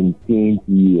 17th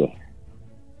year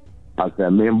as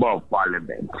a member of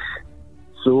parliament.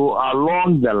 So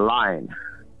along the line,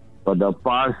 for the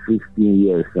past 15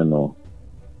 years, them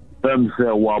say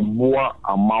wabua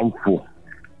amamfo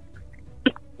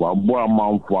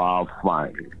are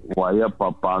fine. Why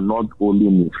papa not only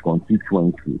in his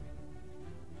constituency,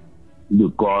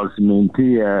 because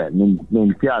menti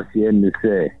asiye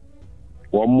say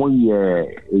wamu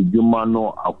ye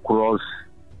ejumano across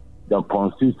the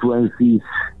constituencies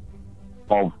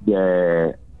of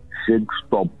the 6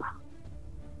 top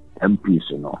MPs,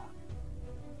 you know.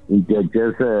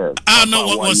 Just no,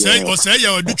 what say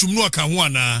you do to know can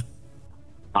one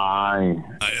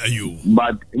you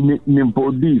but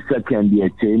Nimpodi second year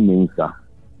chain sir.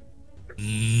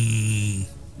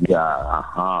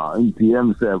 Yeah, in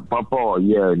PM say Papa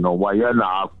no why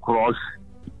na across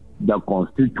the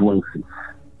constituencies.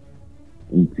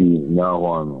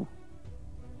 No.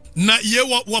 Na ye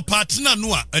wa partner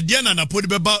no a dia na podi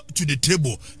beba to the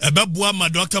table ebeboa ma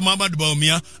Dr. Muhammadu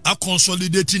Bawumia a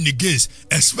consolidating the gains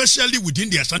especially within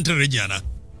the Ashanti region.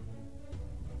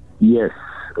 Yes,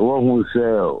 what who say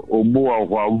obo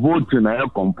voting na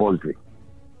compulsory.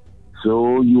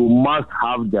 So you must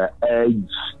have the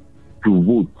urge to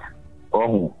vote.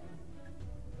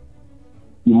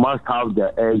 You must have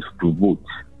the urge to vote.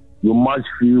 You must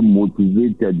feel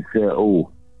motivated say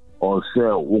or say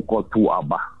to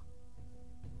Abba.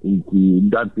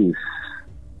 That is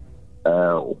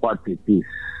what it is.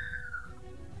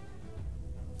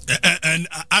 And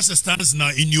as it stands now,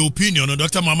 in your opinion,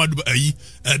 Dr. Muhammadu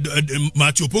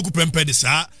Matthew Poku Prempe de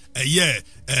sa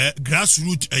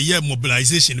grassroots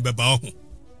mobilization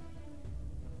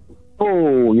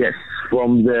Oh yes,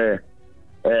 from the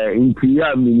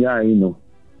Intia Minya, you know,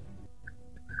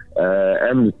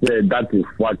 say that is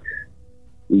what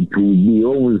it will be.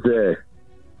 Always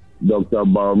Dr.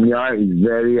 Bawumia is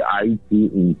very IT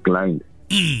inclined.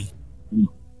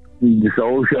 The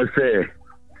social say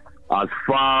as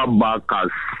far back as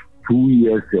 2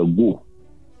 years ago.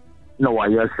 No, I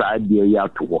just side there ya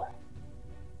to.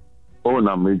 Oh,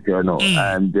 no,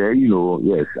 and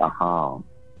yes,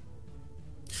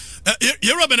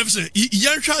 You're beneficent.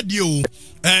 Yansha Dio,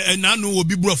 and now will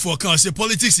be brought for account. Say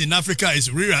politics in Africa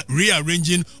is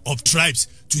rearranging of tribes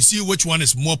to see which one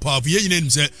is more powerful. You name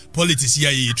say politics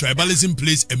here, tribalism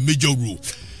plays a major role.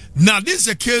 Now, this is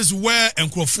a case where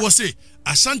Nkrofo say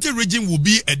Ashanti region will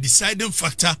be a deciding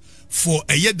factor for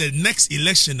the next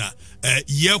election.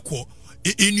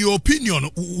 In your opinion,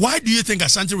 why do you think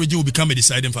Ashanti region will become a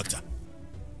deciding factor?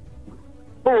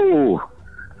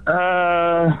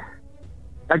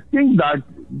 I think that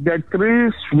the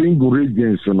 3 swing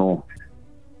regions,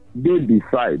 they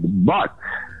decide. But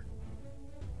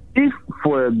if,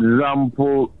 for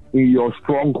example, in your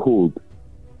stronghold,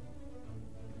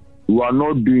 you are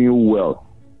not doing well,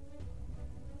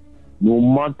 no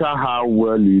matter how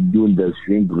well you do in the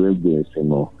swing regions,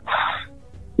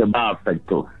 the bad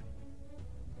factor.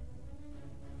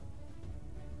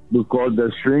 Because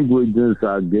the swing regions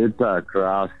are Greater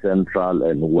Accra, Central,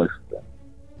 and Western.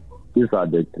 These are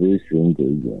the 3 swing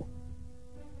regions.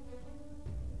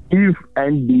 If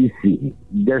NDC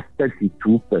gets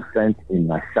 32% in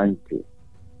Ashanti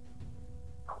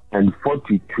and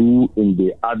 42% in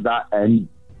the other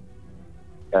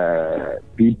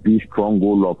NPP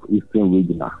stronghold of Eastern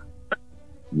Regional,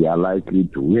 they are likely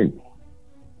to win.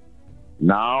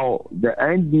 Now, the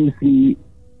NDC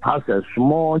has a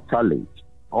small challenge,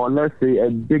 or let's say a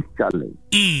big challenge.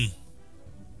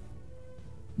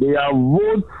 Their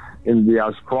votes in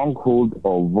their stronghold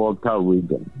of Volta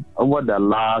region over the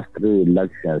last 3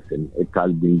 elections, it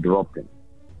has been dropping.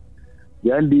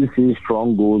 The NDC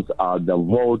strongholds are the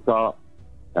Volta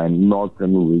and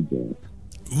Northern regions.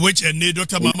 Which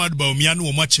Dr. Mamad Bawumia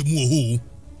no much more.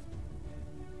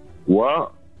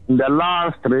 Well, in the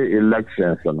last 3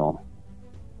 elections,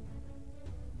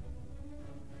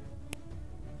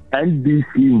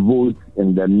 NDC votes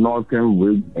in the Northern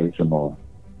region,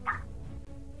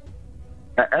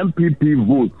 the MPP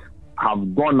votes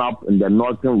have gone up in the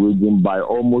Northern region by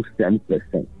almost 10%.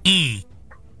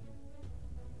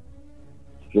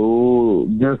 So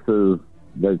this is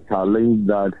the challenge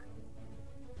that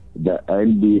the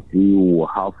NDC will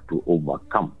have to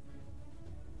overcome.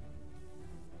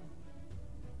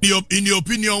 In your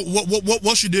opinion,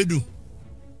 what should they do?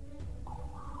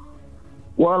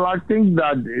 Well, I think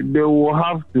that they will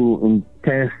have to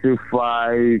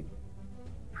intensify.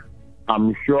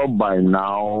 I'm sure by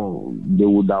now they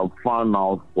would have found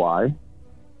out why.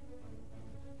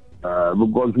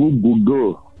 Because we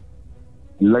Google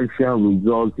election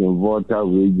results in Volta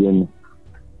region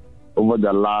over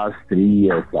the last 3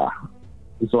 years.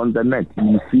 It's on the net.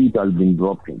 You see it has been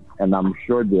dropping, and I'm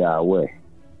sure they are aware.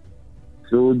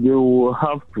 So they will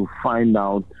have to find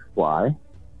out why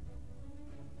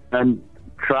and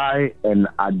try and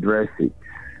address it.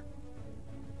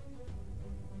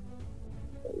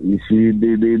 You see,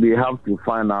 they have to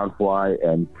find out why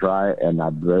and try and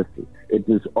address it. It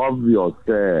is obvious.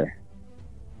 It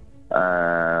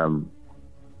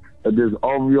is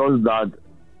obvious that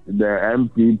the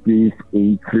MPP's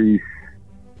increase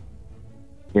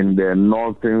in the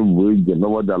Northern region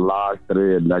over the last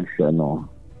 3 elections,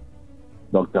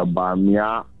 Dr.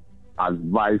 Bawumia as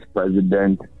vice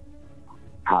president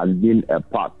has been a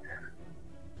part.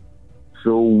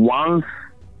 So once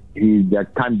he's the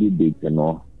candidate,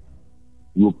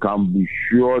 you can be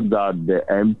sure that the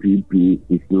MPP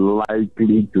is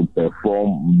likely to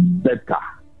perform better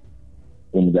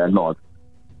in the North.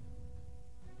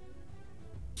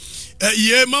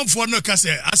 Yeah, man, for no case,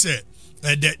 I say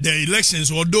the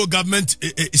elections, although government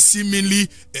seemingly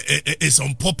is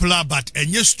unpopular, but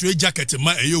any straight jacket in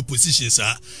my opposition,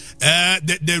 sir.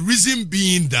 The reason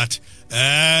being that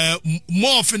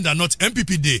more often than not,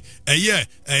 MPP day,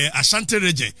 Ashanti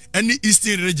region, any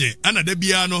Eastern region, and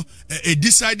Adebiano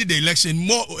decided the election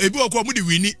more.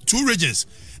 We need 2 regions.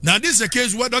 Now, this is a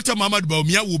case where Dr. Mamad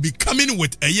Bawumia will be coming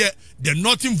with the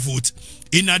Northern vote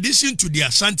in addition to the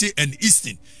Ashanti and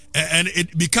Eastern. And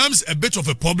it becomes a bit of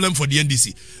a problem for the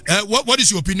NDC. What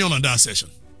is your opinion on that session?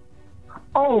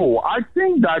 Oh, I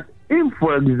think that if,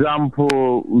 for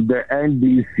example, the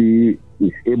NDC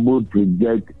is able to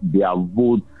get their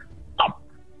votes up,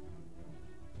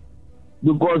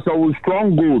 because our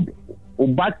stronghold, our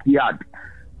backyard,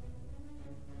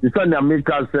 the South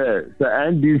America says the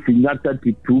NDC got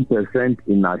 32%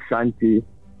 in Ashanti,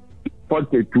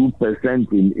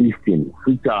 42% in Eastern,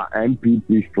 which are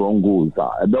MPP strongholds.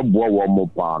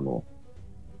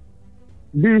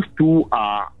 These 2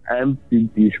 are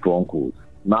MPP strongholds.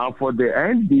 Now, for the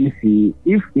NDC,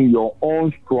 if in your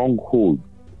own stronghold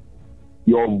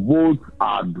your votes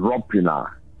are dropping.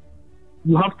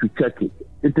 You have to check it.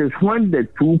 It is when the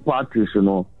two parties,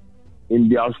 in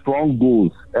their strong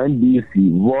goals,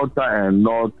 NDC, Volta and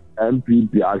North,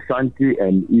 NPP, Ashanti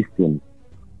and Eastern,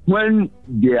 when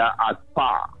they are at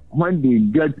par, when they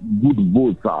get good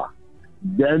votes,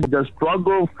 then the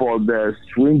struggle for the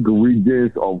swing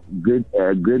regions of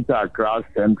Greater Accra,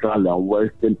 Central and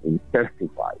Western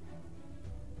intensifies.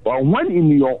 But when in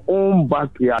your own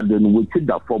backyard, then we take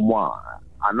that from one,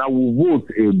 and I will vote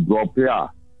a drop here.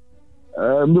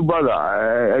 My brother,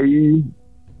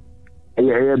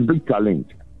 a big challenge,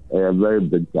 a very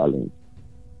big challenge.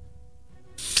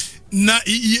 Na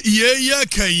yeah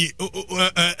kai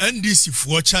NDC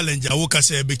for challenge I woka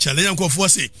say a big challenge and for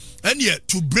say and yeah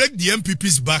to break the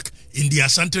MPP's back in the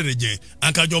Ashanti region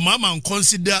and can your mama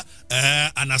consider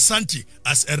an Ashanti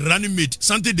as a running mate,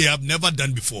 something they have never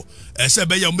done before. Say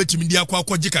be ya meti media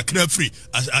kwa jika clear free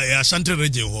as Ashanti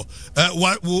region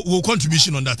what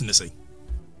contribution on that in the say.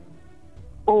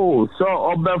 Oh, so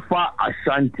Obefa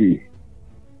Ashanti,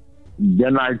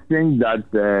 then I think that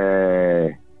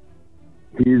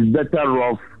he's better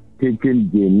off taking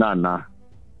Nana,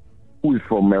 who is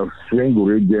from a swing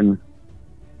region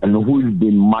and who has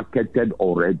been marketed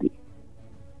already.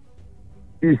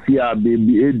 This year,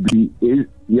 baby, you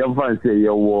say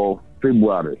you were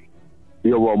February,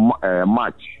 you were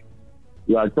March.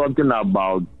 You are talking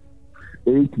about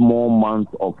 8 more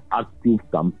months of active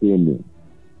campaigning.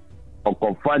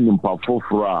 Or finding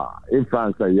Pafofra, if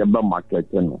I say you are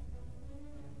marketing.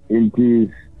 It is.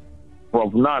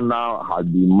 Prof. Nana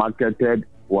had been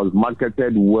was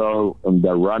marketed well in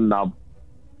the run-up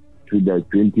to the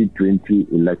 2020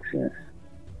 elections.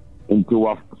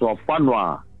 Into so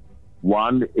Fanwa,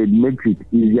 one, it makes it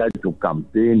easier to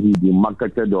campaign. He's been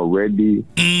marketed already.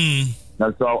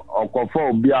 That's so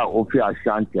Okophobia Ofi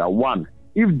Ashanti. One,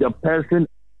 if the person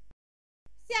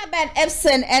Ben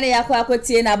Epson ene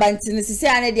yakwakotie na bantini sisi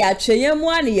ane dia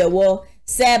tweyemu ane yewo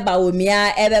se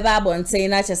Bawumia ebeba abonten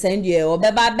na chesendue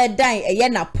obeba bedan eye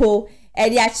napo e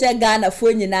dia che Ghana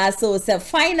fo nyina so se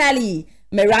finally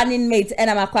me running mate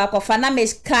ena makwakofa na me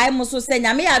kai muso se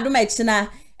nyame adom akina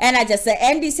ena je se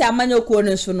NDC amanyokuo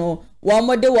no so no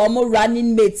womo de womo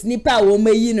running mate nipa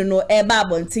womo yi no eba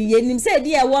abonten yenim se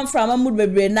dia won from amud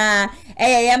bebre na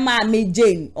ye ma me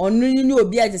Jane onu ni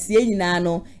obi agese nyina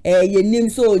no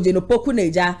yenim so je no poku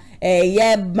neja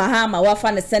ye mahama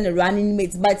wafa ne send running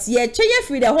mate but ye cheye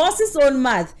free the horses own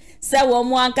mouth say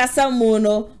womo ankasa mu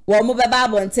no womo beba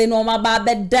abonten no ma ba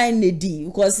bedan ne di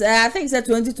because I think say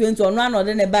 2020 onu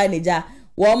anode ne ba neja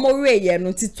womo re ye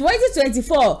no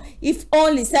 2024 if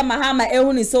only say mahama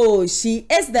ehuni so she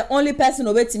is the only person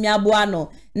obetimi aboa no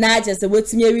na just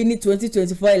wetimi wi ni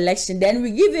 2024 election then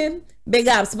we give him big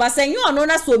ups but saying you no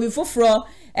na so be foforo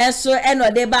so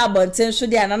eno de ba abonten so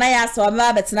de anana ya so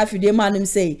ba betena fidie manum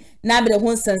say na be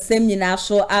ho nsensem nyina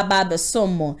so aba be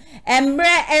sommo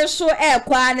emre so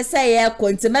kwa ne say ye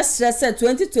kontime stress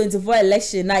 2024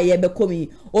 election na ye be komi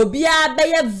obia be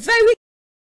ye very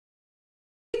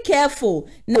careful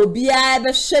no bia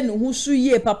be hwe no husu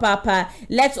ye papa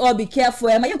let's all be careful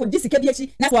e ma ye ko disike bi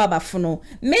echi na so abafono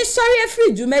me sorry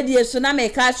free dwumadi so na me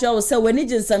ka sure wo say wani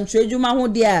jinsam twedwuma ho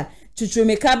de a chuchu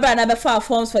me kabra na be fa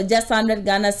forms for just 100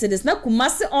 Ghana cedis na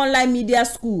Kumasi online media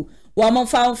school woman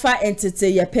fa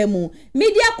entity ye pemu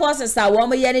media courses are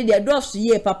woman ye ne de drofs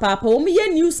ye papa woman ye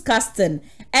newscasting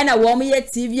and a woman ye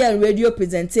TV and radio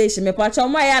presentation me pacha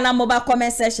mo ya na mobile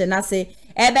comment section na say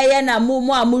ebe ye na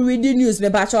mu reading news me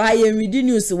pacha ha ye reading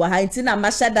news wa ha ntina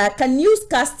mashada ka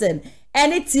newscasting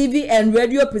any TV and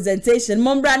radio presentation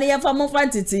mombra ne ye fa mo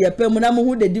fantiti ye pemu na mo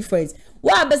hu the difference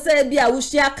wa be say bia wo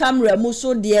share camera mu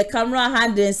so de camera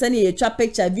handle send ye twa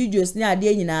picture videos ni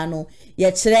ade nyina no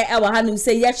ye kire e wa hanum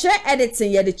say ye kire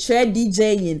editing ye de kire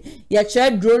DJing ye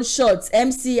kire drone shots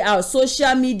MCR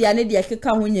social media ne de keka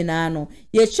ho nyina no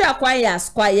ye kire kwan ya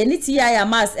square ye ni ti ya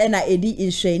mass e na edi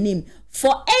inhwenim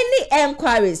for any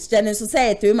enquiries General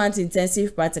Society 3-month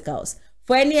intensive practicals.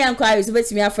 For any enquiries,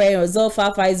 wait me a friend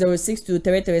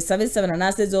 0550623377 and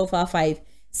ask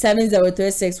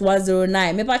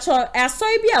 0557036109. Me pacho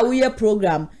sorry be a we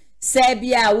program. Say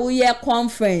be a we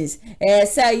conference.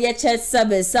 Say ye church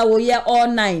service. Say we all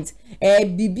night.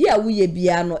 Bibi a we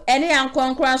biano. Any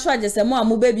unconcurrent so just say mo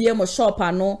amobe be mo shop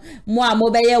ano. Mo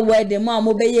amobe ye wedding. Mo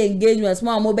amobe ye engagements.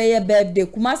 Mo amobe ye birthday.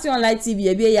 Kumasi online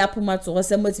TV be ya puma to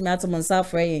say mo timi atom sa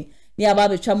friend. Ni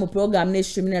about the channel program ne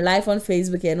streaming live on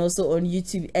Facebook and also on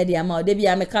YouTube. Eddie amount. They be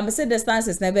a me come say distance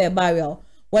is never a barrier.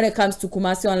 When it comes to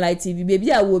Kumasi online TV,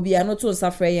 baby, I will be a not to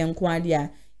suffer and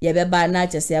quandia. Ye be ba na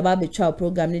just about the child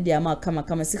program, ni dia ma kama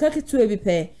sikaki tu ebi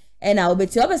pe and I will be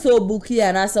to so book here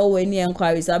and also when you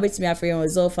inquiries. I'll be to me a free on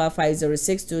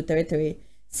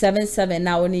 0550623377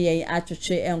 now only a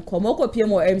attribute and Komoko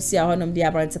PMO MC honum the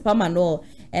Abrante Pamano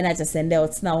and I just send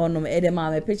out now honum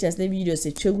edema pictures the videos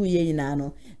a chugu ye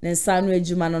nano then Sanwe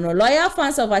Jumano lawyer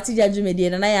fans of Atija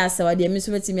Jumedi and I asked what the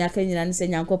amusement me a Kenyan and say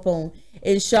Yankopon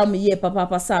and show me ye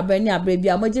papa Sabani baby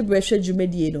a moji brescia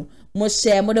Jumediano. Most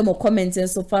share more more comments in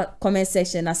so far comment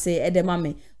section I say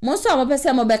edemame. Most of my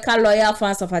person Mobeka loyal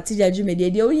fans of Atija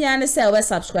Jumedi, the only and say we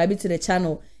subscribe to the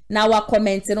channel. Now I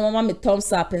comment and mama me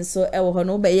thumbs up and so I will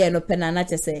no be no pen and I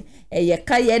just say ye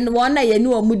kayen one I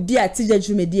knew a mudi Atija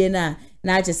Jumedi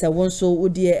na just say one so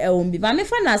would dear be my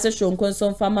finance show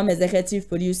consum farmer executive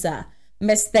producer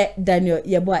Mr. Daniel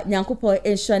Yeboa Nyankopo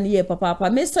and Shani ye papa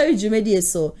Mr. Jumedi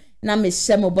so na me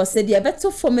shemo boss said ye better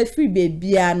for me free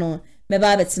baby ano. Me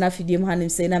ba betina fidim hanim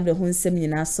say na be hunsem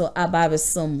nyina so aba be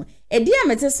som e dia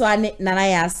mete so ane nana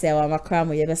ya ase wa makra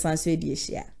mo ye be sanso e die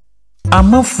hia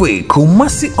Amafwe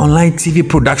Kumasi Online TV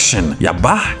Production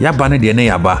yaba ne de ne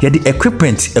yaba ye de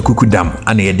equipment ekukudam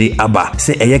ana ye de aba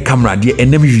se eye camera de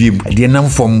enam wiem de nam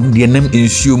fom de enam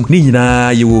ensuom ni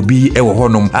nyina ye wo bi e wo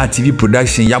honom a TV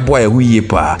production yabo a hu ye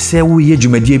pa se wo ye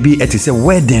dwumadie bi etese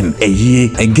wedding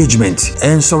eye engagement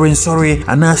and sorry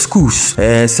ana schools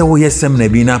se wo ye semna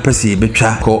bi na pese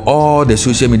betwa ko all the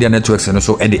social media networks and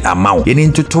so e de amaw ye ni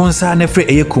ntotonsa na fre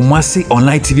eye Kumasi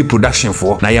Online TV Production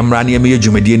for na yamra na ye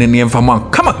dwumadie ne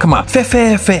Come,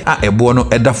 fe a ebo no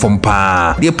eda from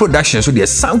pa. The production so the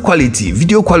sound quality,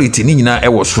 video quality ni nyina e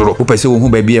wo soro. Wo pese wo hu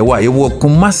ba bi e wa ye wo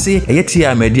Kumasi e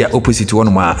yetia media opposite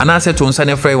one ma. Ana se to nsa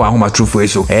ne frɛ wa homa true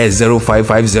so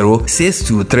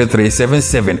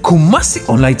 0550623377 Kumasi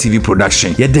Online TV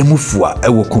Production. Ye demu fua e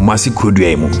wo Kumasi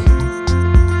kodua mu.